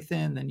be really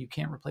thin, then you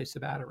can't replace the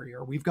battery,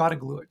 or we've got to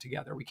glue it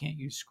together. We can't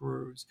use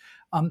screws.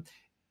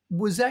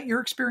 Was that your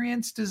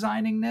experience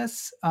designing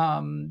this?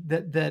 Again,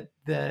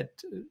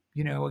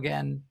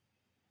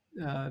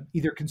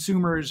 either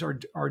consumers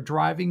are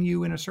driving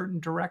you in a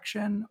certain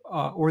direction,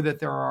 or that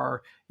there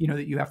are,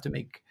 that you have to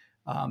make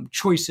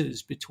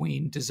choices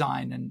between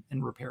design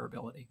and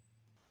repairability.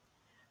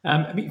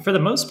 I mean, for the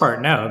most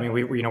part, no. I mean,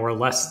 we're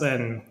less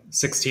than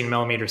 16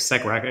 millimeters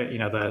thick.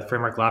 The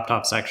framework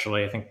laptop's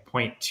actually, I think,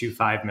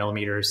 0.25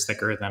 millimeters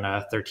thicker than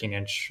a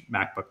 13-inch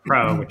MacBook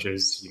Pro, which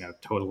is,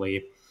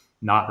 totally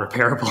not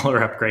repairable or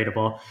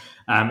upgradable.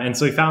 And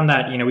so we found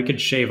that, we could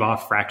shave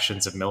off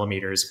fractions of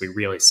millimeters if we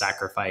really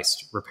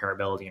sacrificed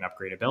repairability and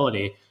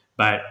upgradability.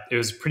 But it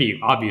was pretty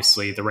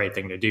obviously the right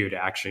thing to do, to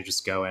actually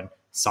just go and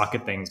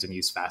socket things and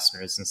use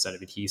fasteners instead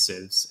of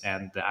adhesives.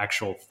 And the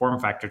actual form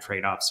factor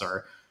trade-offs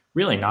are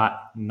really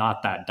not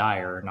that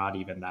dire, not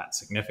even that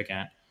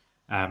significant.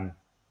 And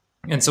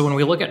so when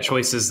we look at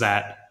choices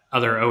that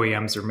other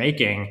OEMs are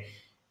making,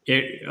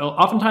 it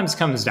oftentimes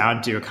comes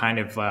down to a kind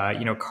of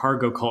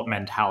cargo cult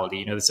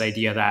mentality. This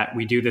idea that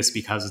we do this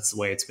because it's the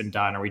way it's been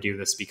done, or we do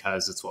this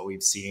because it's what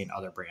we've seen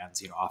other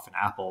brands, often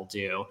Apple,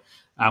 do,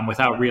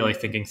 without really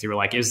thinking through,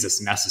 like, is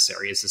this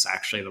necessary? Is this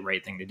actually the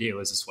right thing to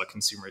do? Is this what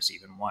consumers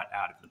even want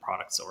out of the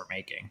products that we're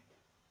making?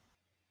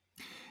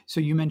 So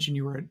you mentioned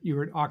you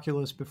were at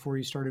Oculus before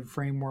you started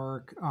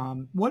Framework.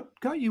 What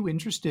got you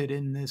interested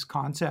in this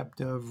concept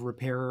of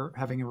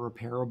having a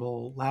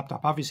repairable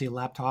laptop? Obviously, a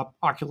laptop,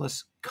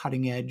 Oculus,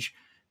 cutting edge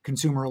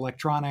consumer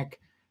electronic,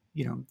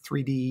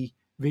 3D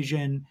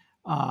vision.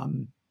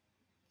 Laptops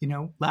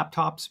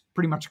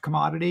pretty much a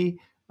commodity.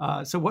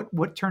 So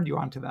what turned you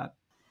on to that?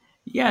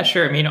 Yeah,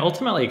 sure. I mean,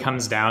 ultimately, it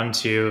comes down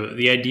to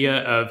the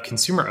idea of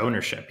consumer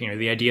ownership.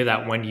 The idea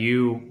that when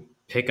you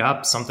pick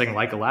up something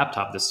like a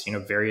laptop, this,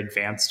 very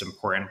advanced,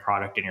 important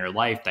product in your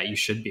life, that you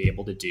should be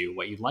able to do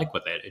what you like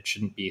with it. It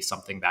shouldn't be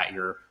something that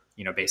you're,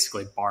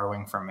 basically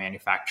borrowing from a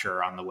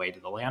manufacturer on the way to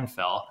the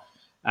landfill.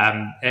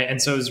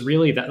 And so it was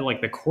really that,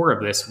 like, the core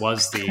of this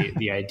was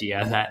the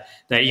idea that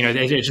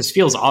it just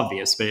feels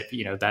obvious, but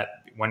that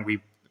when we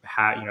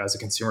have, as a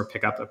consumer,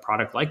 pick up a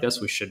product like this,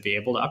 we should be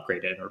able to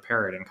upgrade it and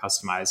repair it and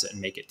customize it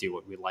and make it do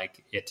what we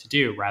like it to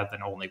do, rather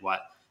than only what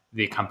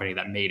the company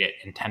that made it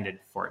intended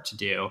for it to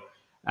do.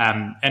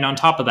 And on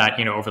top of that,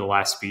 over the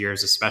last few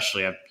years,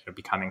 especially, I've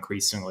become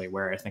increasingly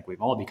aware, I think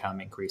we've all become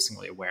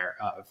increasingly aware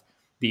of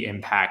the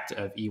impact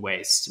of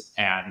e-waste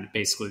and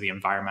basically the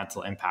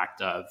environmental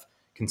impact of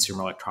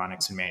consumer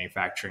electronics and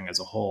manufacturing as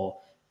a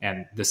whole.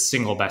 And the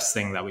single best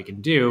thing that we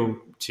can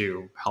do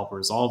to help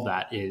resolve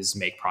that is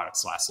make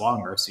products last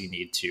longer. So you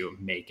need to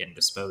make and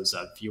dispose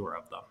of fewer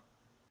of them.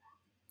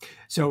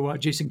 So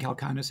Jason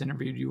Calacanis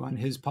interviewed you on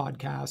his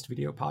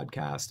video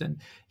podcast, and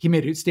he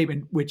made a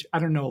statement, which I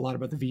don't know a lot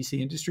about the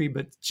VC industry,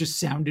 but just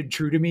sounded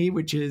true to me,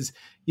 which is,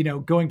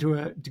 going to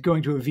a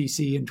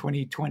VC in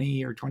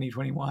 2020 or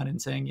 2021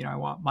 and saying, I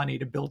want money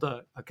to build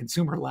a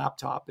consumer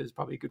laptop, is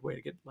probably a good way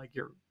to get, like,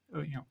 your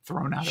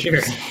thrown out of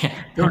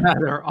thrown out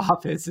of their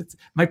office. It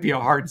might be a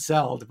hard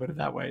sell, to put it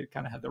that way. It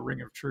kind of had the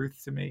ring of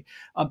truth to me.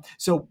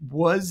 So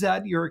was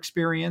that your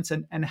experience,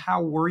 and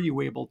how were you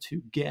able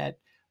to get?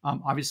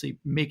 Obviously,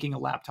 making a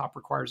laptop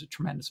requires a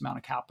tremendous amount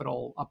of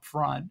capital up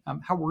front.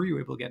 How were you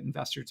able to get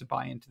investors to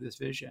buy into this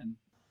vision?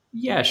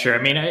 Yeah, sure.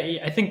 I mean,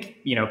 I think,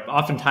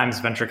 oftentimes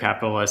venture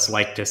capitalists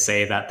like to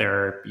say that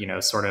they're,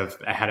 sort of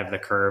ahead of the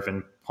curve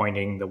and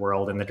pointing the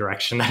world in the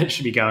direction that it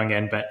should be going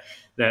in. But,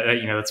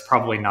 that's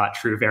probably not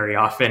true very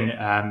often.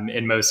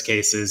 In most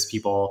cases,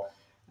 people,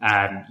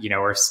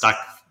 are stuck,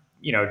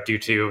 due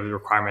to the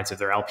requirements of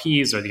their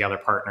LPs or the other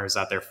partners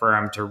at their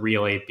firm, to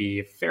really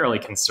be fairly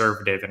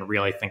conservative and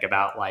really think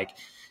about, like,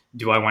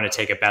 do I want to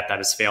take a bet that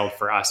has failed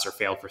for us or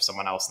failed for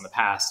someone else in the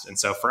past? And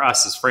so for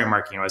us as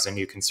Framework, as a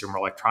new consumer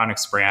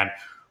electronics brand,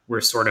 we're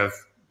sort of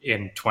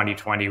in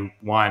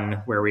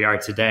 2021 where we are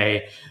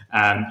today,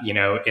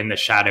 in the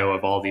shadow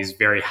of all these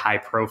very high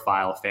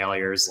profile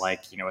failures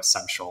like,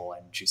 Essential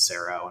and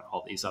Juicero and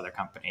all these other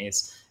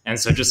companies. And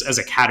so just as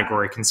a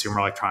category, consumer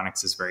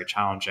electronics is very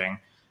challenging.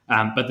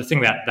 But the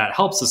thing that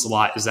helps us a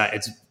lot is that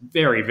it's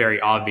very,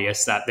 very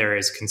obvious that there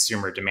is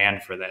consumer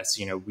demand for this.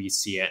 We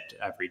see it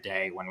every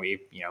day when we,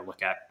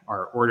 look at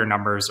our order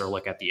numbers or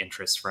look at the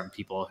interest from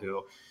people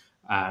who,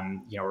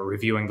 are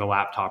reviewing the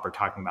laptop or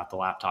talking about the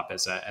laptop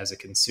as a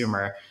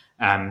consumer.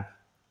 And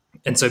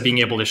so being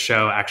able to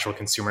show actual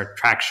consumer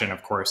traction,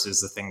 of course, is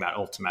the thing that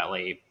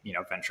ultimately,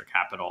 venture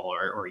capital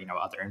or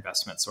other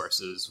investment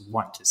sources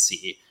want to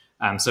see.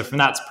 So from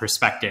that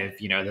perspective,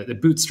 the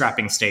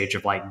bootstrapping stage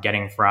of, like,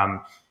 getting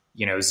from,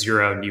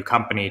 zero new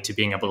company to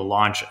being able to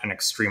launch an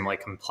extremely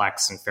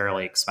complex and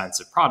fairly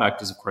expensive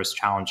product is, of course,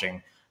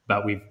 challenging.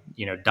 But we've,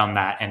 done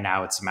that, and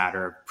now it's a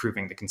matter of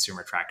proving the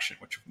consumer traction,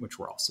 which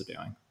we're also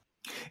doing.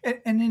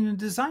 And in a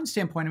design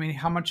standpoint, I mean,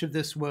 how much of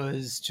this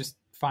was just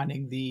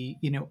finding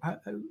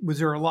was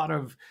there a lot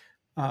of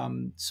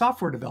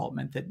software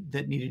development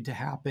that needed to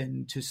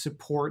happen to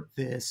support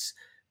this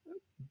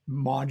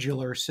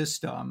modular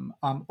system,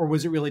 or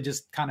was it really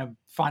just kind of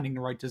finding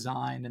the right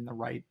design and the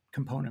right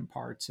component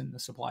parts in the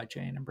supply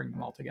chain and bring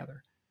them all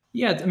together?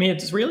 Yeah, I mean,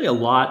 it's really a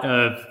lot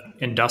of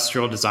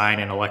industrial design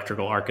and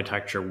electrical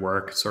architecture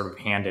work sort of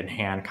hand in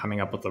hand,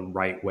 coming up with the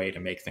right way to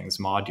make things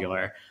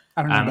modular.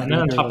 I don't know about And then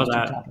on either top of of those two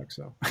that, topics,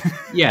 so.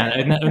 yeah,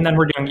 and then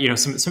we're doing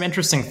some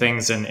interesting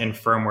things in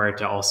firmware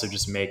to also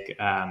just make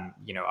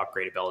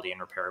upgradability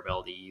and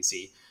repairability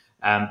easy.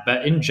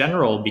 But in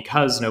general,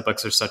 because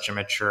notebooks are such a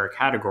mature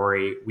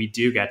category, we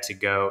do get to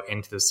go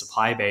into the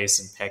supply base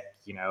and pick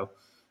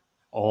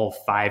all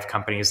 5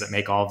 companies that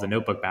make all of the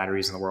notebook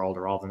batteries in the world,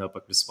 or all the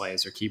notebook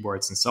displays or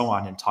keyboards and so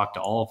on, and talk to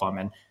all of them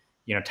and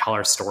tell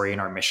our story and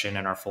our mission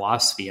and our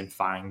philosophy, and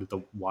find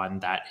the one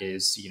that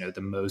is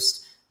the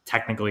most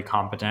technically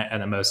competent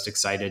and the most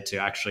excited to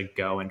actually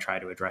go and try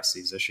to address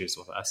these issues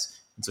with us.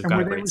 And so we've got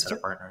a great set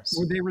of partners.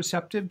 Were they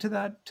receptive to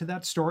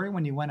that story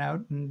when you went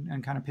out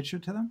and kind of pitched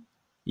it to them?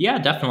 Yeah,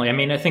 definitely. I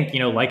mean, I think,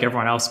 like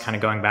everyone else, kind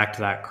of going back to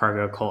that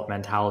cargo cult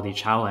mentality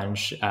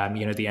challenge,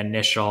 the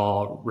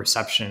initial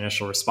reception,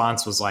 initial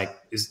response was like,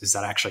 is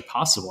that actually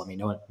possible? I mean,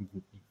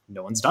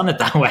 no one's done it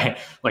that way.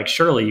 Like,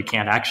 surely you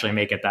can't actually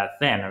make it that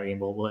thin. I mean,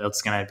 well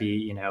it's going to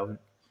be,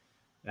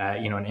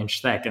 an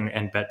inch thick.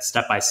 But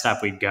step by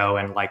step, we'd go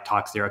and like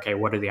talk through, okay,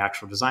 what are the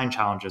actual design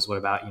challenges? What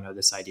about,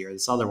 this idea or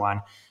this other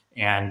one?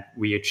 And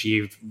we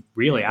achieved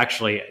really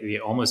actually the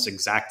almost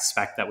exact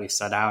spec that we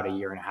set out a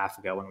year and a half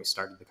ago when we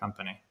started the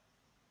company.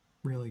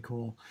 Really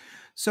cool.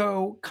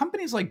 So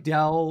companies like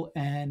Dell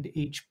and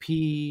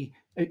HP,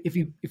 if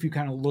you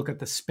kind of look at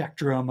the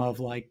spectrum of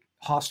like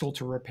hostile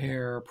to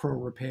repair, pro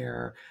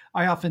repair,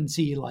 I often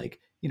see like,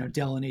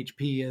 Dell and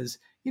HP as,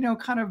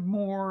 kind of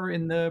more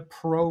in the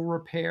pro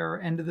repair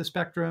end of the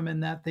spectrum, in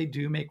that they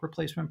do make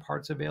replacement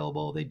parts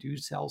available. They do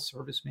sell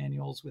service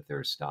manuals with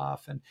their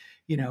stuff. And,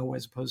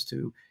 as opposed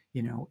to,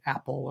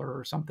 Apple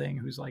or something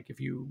who's like, if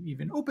you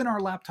even open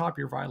our laptop,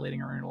 you're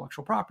violating our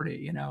intellectual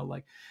property,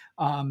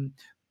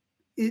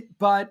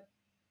 but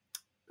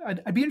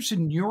I'd be interested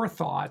in your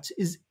thoughts.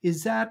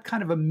 Is that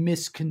kind of a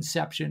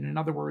misconception? In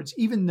other words,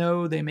 even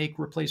though they make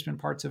replacement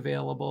parts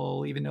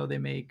available, even though they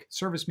make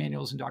service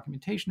manuals and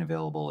documentation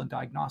available and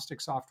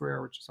diagnostic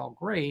software, which is all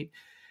great,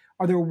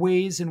 are there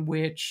ways in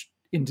which,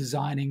 in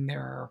designing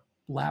their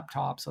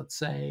laptops, let's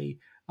say,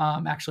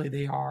 actually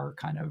they are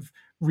kind of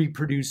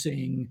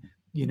reproducing,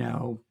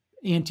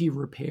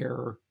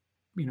 anti-repair,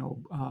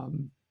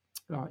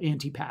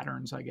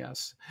 anti-patterns, I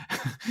guess?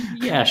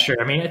 Yeah, sure.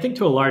 I mean, I think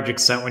to a large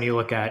extent, when you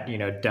look at,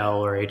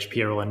 Dell or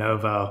HP or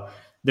Lenovo,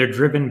 they're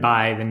driven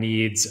by the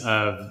needs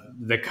of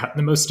the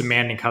most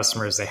demanding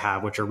customers they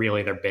have, which are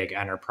really their big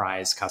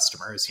enterprise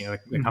customers.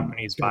 The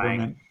companies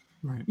buying,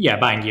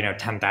 right. buying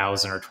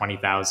 10,000 or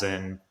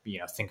 20,000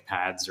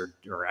 ThinkPads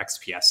or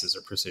XPSs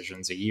or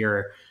Precisions a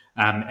year.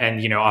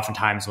 And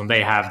oftentimes when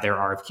they have their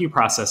RFQ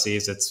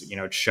processes, it's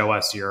show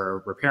us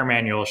your repair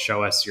manual,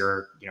 show us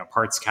your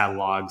parts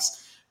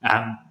catalogs.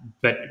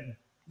 But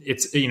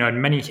it's,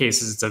 in many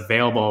cases, it's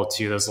available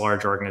to those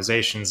large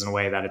organizations in a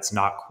way that it's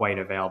not quite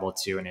available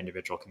to an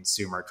individual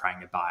consumer trying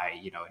to buy,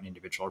 an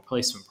individual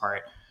replacement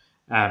part.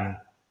 And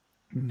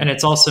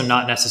it's also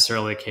not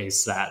necessarily the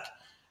case that,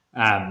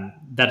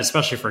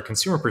 especially for a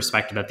consumer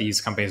perspective, that these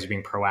companies are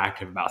being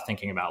proactive about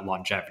thinking about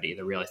longevity.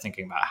 They're really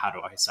thinking about, how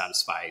do I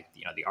satisfy,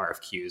 the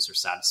RFQs, or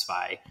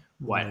satisfy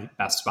what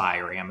Best Buy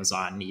or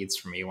Amazon needs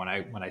from me when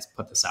I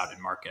put this out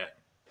in market.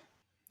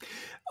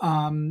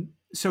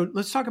 So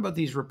let's talk about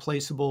these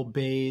replaceable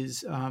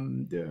bays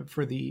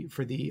for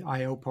the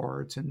I/O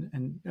ports,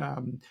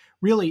 and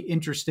really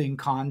interesting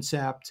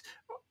concept.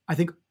 I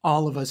think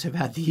all of us have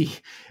had the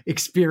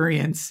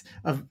experience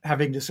of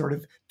having to sort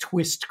of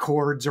twist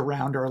cords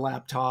around our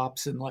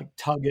laptops and like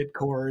tug at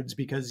cords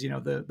because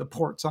the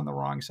port's on the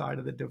wrong side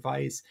of the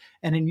device.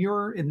 And in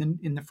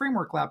the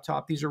Framework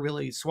laptop, these are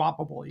really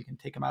swappable. You can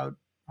take them out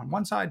on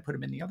one side, put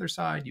them in the other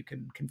side. You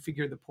can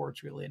configure the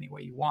ports really any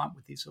way you want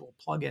with these little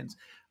plugins.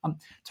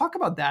 Talk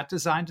about that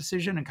design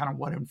decision and kind of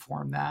what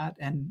informed that,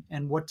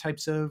 and what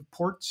types of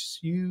ports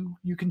you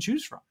can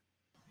choose from.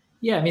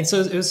 Yeah, I mean, so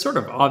it was sort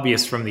of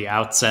obvious from the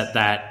outset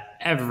that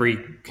every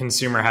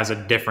consumer has a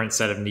different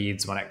set of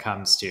needs when it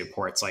comes to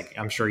ports. Like,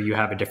 I'm sure you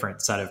have a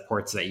different set of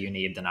ports that you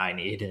need than I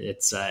need.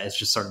 It's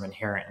just sort of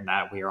inherent in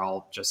that we are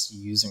all just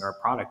using our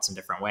products in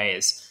different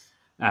ways.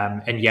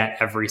 And yet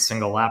every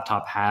single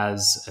laptop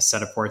has a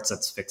set of ports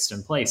that's fixed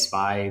in place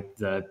by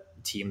the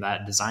team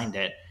that designed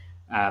it.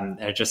 And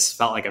it just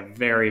felt like a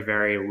very,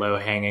 very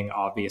low-hanging,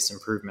 obvious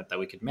improvement that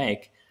we could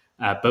make,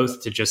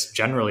 both to just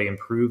generally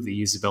improve the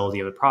usability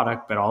of the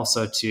product, but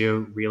also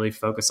to really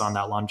focus on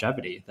that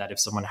longevity, that if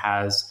someone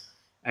has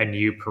a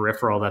new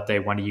peripheral that they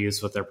want to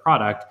use with their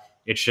product,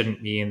 it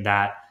shouldn't mean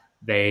that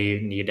they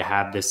need to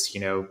have this,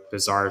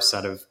 bizarre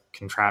set of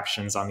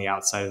contraptions on the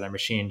outside of their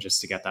machine just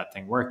to get that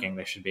thing working.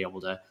 They should be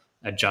able to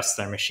adjust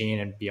their machine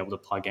and be able to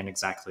plug in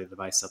exactly the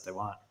device that they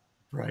want.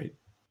 Right.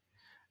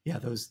 Yeah,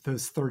 those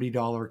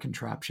 $30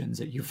 contraptions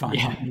that you find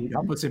you need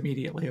almost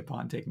immediately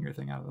upon taking your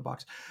thing out of the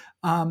box.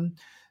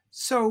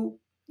 So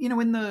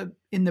in the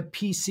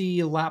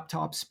PC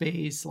laptop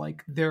space,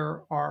 like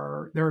there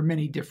are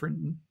many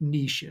different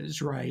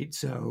niches, right?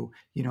 So,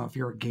 if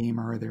you're a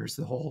gamer, there's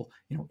the whole,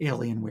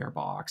 Alienware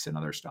box and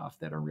other stuff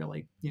that are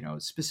really,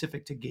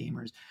 specific to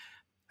gamers.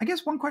 I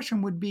guess one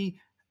question would be,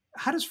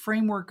 how does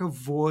Framework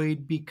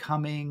avoid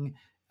becoming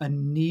a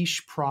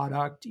niche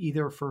product,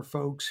 either for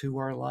folks who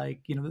are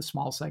like, the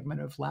small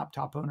segment of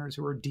laptop owners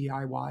who are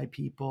DIY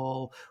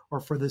people, or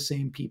for the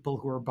same people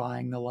who are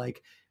buying the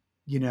like,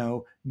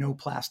 no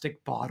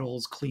plastic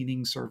bottles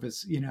cleaning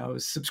service,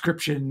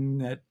 subscription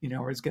that,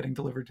 is getting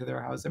delivered to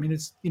their house. I mean,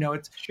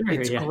 Sure,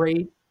 it's yeah.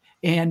 great.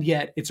 And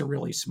yet it's a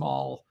really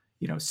small,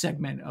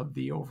 segment of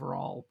the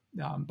overall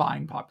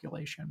buying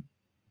population.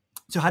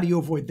 So how do you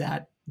avoid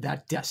that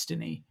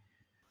destiny?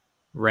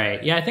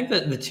 Right. Yeah, I think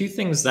that the two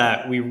things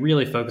that we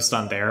really focused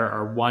on there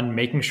are one,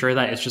 making sure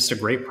that it's just a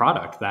great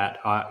product that,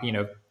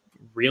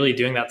 really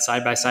doing that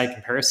side by side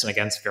comparison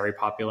against very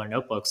popular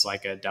notebooks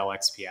like a Dell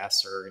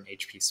XPS or an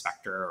HP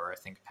Spectre or a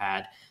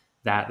ThinkPad,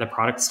 that the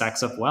product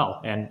stacks up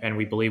well. And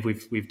we believe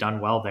we've done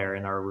well there,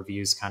 and our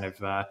reviews kind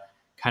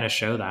of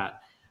show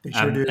that. They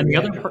sure do. And the Yeah,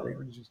 other part,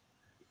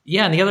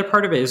 yeah, and the other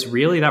part of it is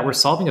really that we're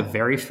solving a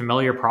very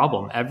familiar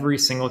problem. Every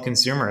single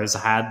consumer has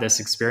had this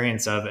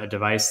experience of a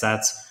device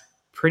that's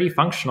pretty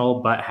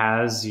functional, but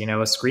has,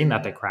 a screen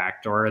that they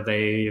cracked, or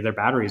their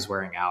battery's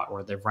wearing out,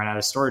 or they've run out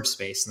of storage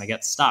space and they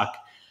get stuck.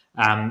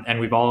 And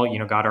we've all,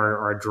 got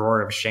our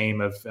drawer of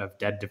shame of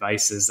dead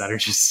devices that are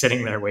just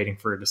sitting there waiting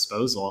for a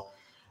disposal.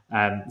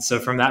 So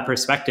from that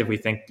perspective, we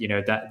think,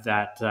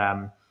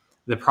 that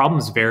the problem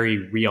is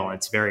very real.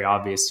 It's very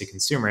obvious to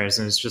consumers,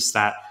 and it's just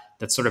that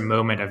sort of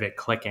moment of it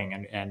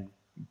clicking and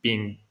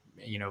being,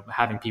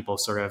 having people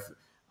sort of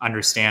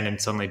understand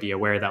and suddenly be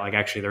aware that like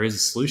actually there is a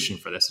solution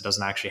for this. It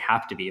doesn't actually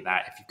have to be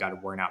that if you've got a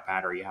worn out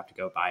battery, you have to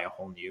go buy a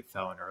whole new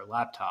phone or a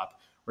laptop,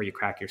 or you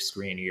crack your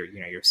screen, or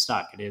you're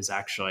stuck. It is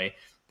actually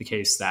the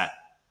case that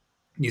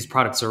these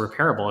products are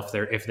repairable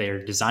if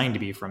they're designed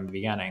to be from the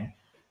beginning.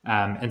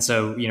 And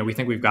so, we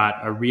think we've got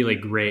a really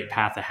great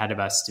path ahead of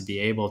us to be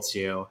able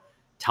to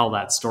tell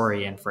that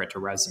story and for it to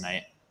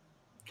resonate.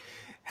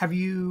 Have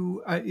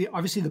you,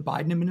 obviously the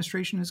Biden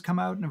administration has come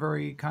out in a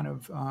very kind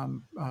of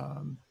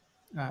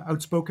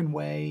outspoken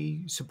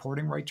way,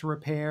 supporting right to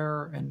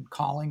repair and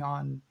calling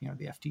on,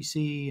 the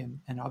FTC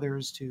and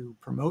others to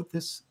promote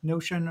this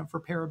notion of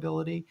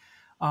repairability.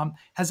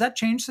 Has that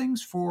changed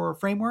things for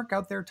Framework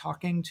out there,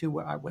 talking to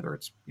whether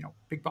it's,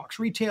 big box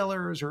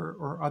retailers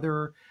or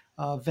other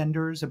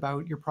vendors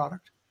about your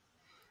product?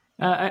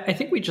 I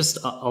think we just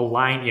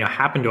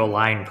happen to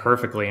align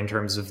perfectly in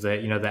terms of the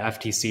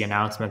FTC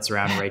announcements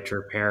around right to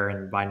repair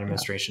and Biden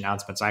administration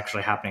announcements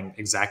actually happening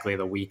exactly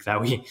the week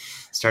that we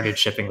started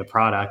shipping the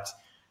product,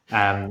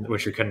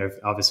 which we couldn't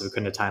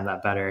have timed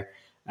that better.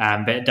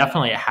 But it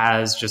definitely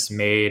has just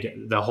made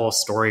the whole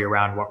story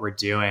around what we're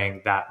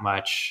doing that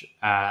much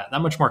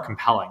more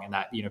compelling, and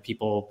that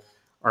people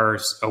are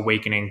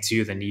awakening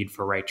to the need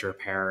for right to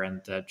repair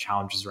and the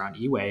challenges around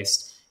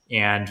e-waste.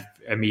 And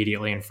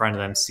immediately in front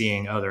of them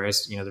seeing,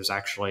 there's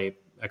actually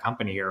a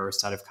company here or a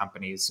set of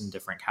companies in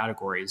different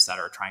categories that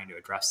are trying to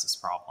address this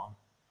problem.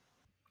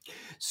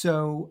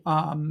 So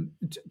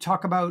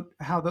talk about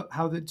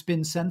how it's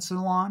been since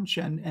the launch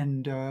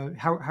and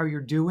how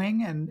you're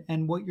doing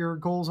and what your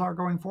goals are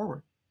going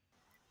forward.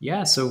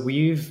 Yeah, so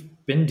we've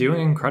been doing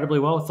incredibly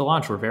well with the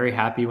launch. We're very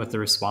happy with the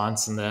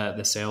response and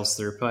the sales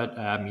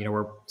throughput.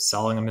 We're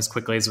selling them as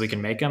quickly as we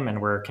can make them, and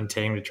we're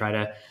continuing to try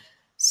to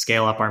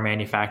scale up our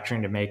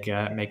manufacturing to make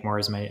more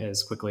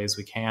as quickly as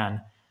we can.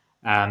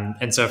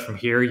 And so from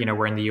here,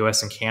 we're in the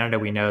U.S. and Canada.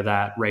 We know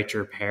that right to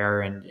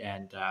repair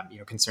and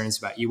concerns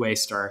about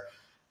e-waste are,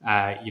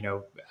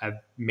 a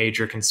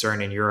major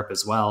concern in Europe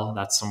as well.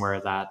 That's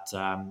somewhere that,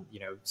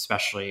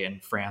 especially in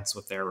France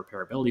with their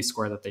repairability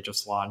score that they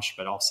just launched,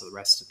 but also the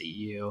rest of the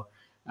EU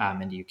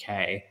and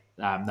UK.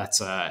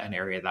 That's an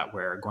area that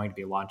we're going to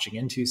be launching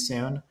into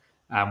soon.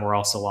 We're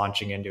also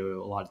launching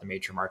into a lot of the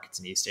major markets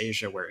in East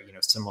Asia, where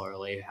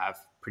similarly have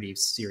pretty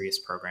serious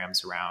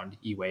programs around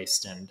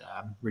e-waste and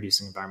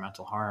reducing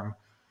environmental harm.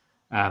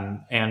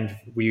 And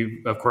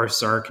we, of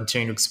course, are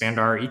continuing to expand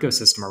our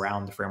ecosystem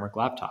around the Framework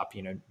laptop.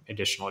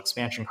 Additional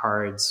expansion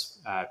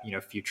cards,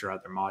 future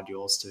other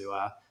modules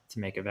to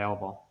make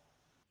available.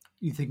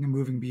 You think of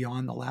moving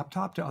beyond the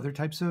laptop to other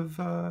types of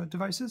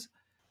devices?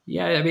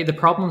 Yeah, I mean, the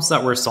problems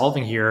that we're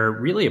solving here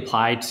really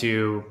apply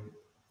to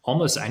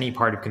almost any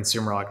part of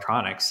consumer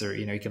electronics. Or,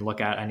 you can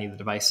look at any of the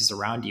devices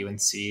around you and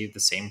see the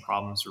same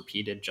problems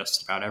repeated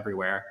just about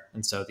everywhere.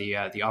 And so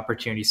the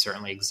opportunity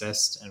certainly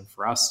exists. And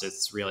for us,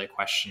 it's really a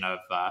question of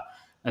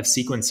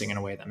sequencing in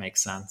a way that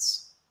makes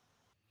sense.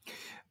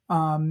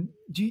 Do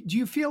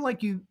you feel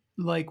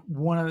like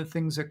one of the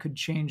things that could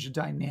change the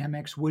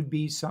dynamics would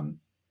be some,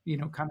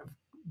 kind of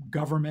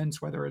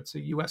governments, whether it's a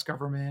U.S.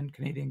 government,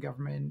 Canadian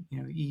government,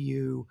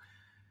 EU,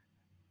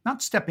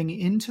 not stepping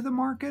into the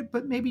market,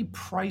 but maybe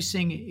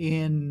pricing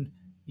in,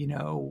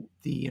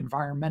 the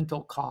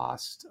environmental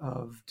cost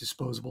of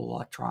disposable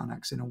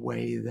electronics in a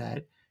way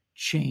that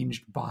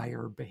changed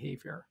buyer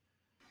behavior?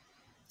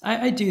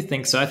 I do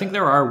think so. I think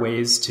there are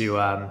ways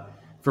to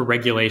for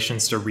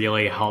regulations to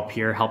really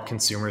help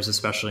consumers,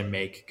 especially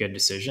make good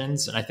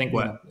decisions. And I think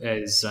Yeah. what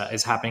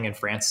is happening in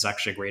France is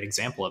actually a great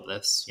example of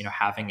this.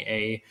 Having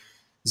a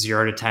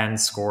 0 to 10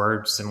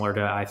 score similar to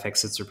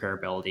iFixit's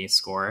repairability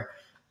score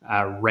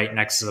right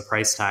next to the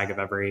price tag of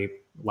every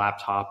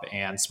laptop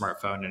and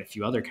smartphone and a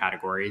few other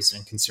categories,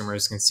 and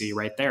consumers can see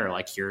right there,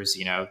 like, here's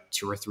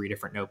 2 or 3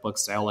 different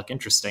notebooks, they all look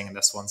interesting, and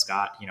this one's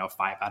got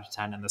 5 out of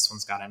 10 and this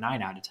one's got a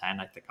 9 out of 10.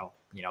 I think I'll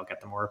get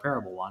the more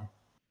repairable one.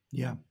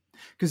 Yeah,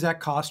 because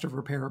that cost of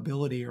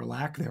repairability or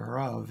lack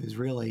thereof is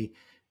really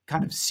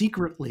kind of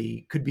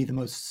secretly could be the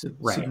most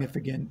Right.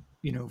 significant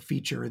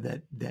feature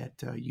that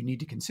you need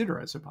to consider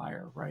as a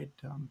buyer, right?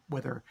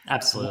 Whether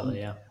Absolutely.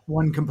 Yeah.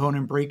 one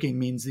component breaking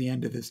means the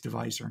end of this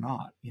device or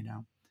not.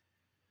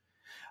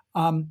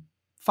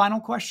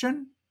 Final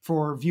question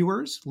for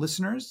viewers,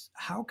 listeners: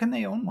 how can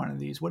they own one of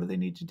these? What do they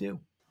need to do?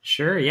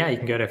 Sure. Yeah. You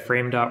can go to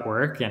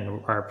frame.work,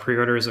 and our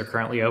pre-orders are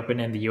currently open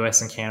in the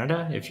US and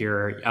Canada. If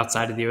you're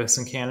outside of the US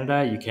and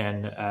Canada, you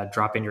can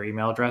drop in your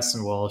email address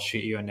and we'll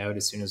shoot you a note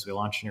as soon as we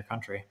launch in your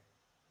country.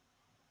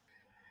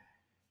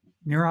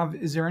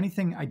 Nirav, is there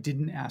anything I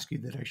didn't ask you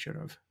that I should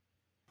have?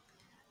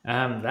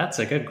 That's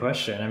a good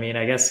question. I mean,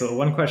 I guess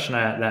one question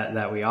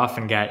that we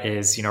often get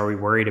is, are we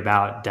worried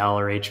about Dell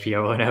or HP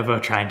or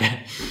Lenovo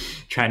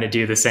trying to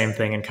do the same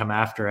thing and come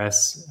after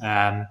us?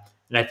 And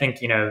I think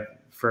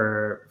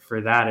for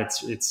that,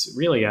 it's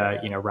really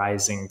a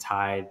rising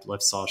tide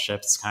lifts all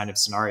ships kind of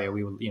scenario.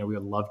 We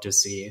would love to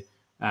see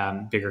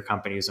bigger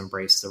companies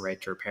embrace the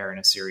right to repair in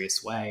a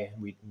serious way.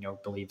 We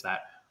believe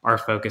that our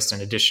focus,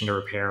 in addition to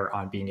repair,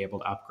 on being able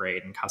to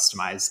upgrade and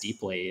customize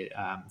deeply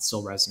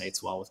still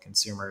resonates well with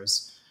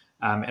consumers.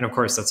 And of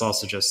course, that's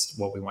also just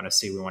what we want to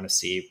see. We want to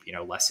see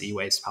less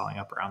e-waste piling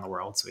up around the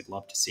world. So we'd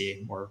love to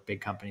see more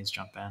big companies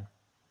jump in.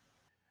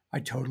 I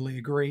totally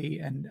agree,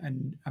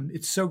 and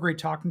it's so great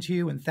talking to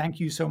you. And thank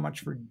you so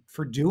much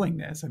for doing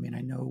this. I mean,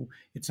 I know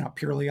it's not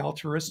purely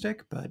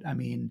altruistic, but I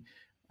mean,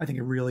 I think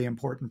a really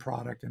important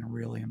product and a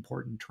really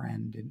important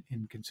trend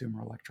in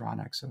consumer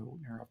electronics. So,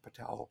 Nirav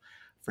Patel,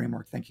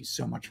 Framework, thank you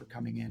so much for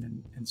coming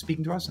in and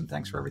speaking to us, and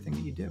thanks for everything that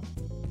you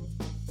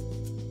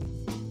do.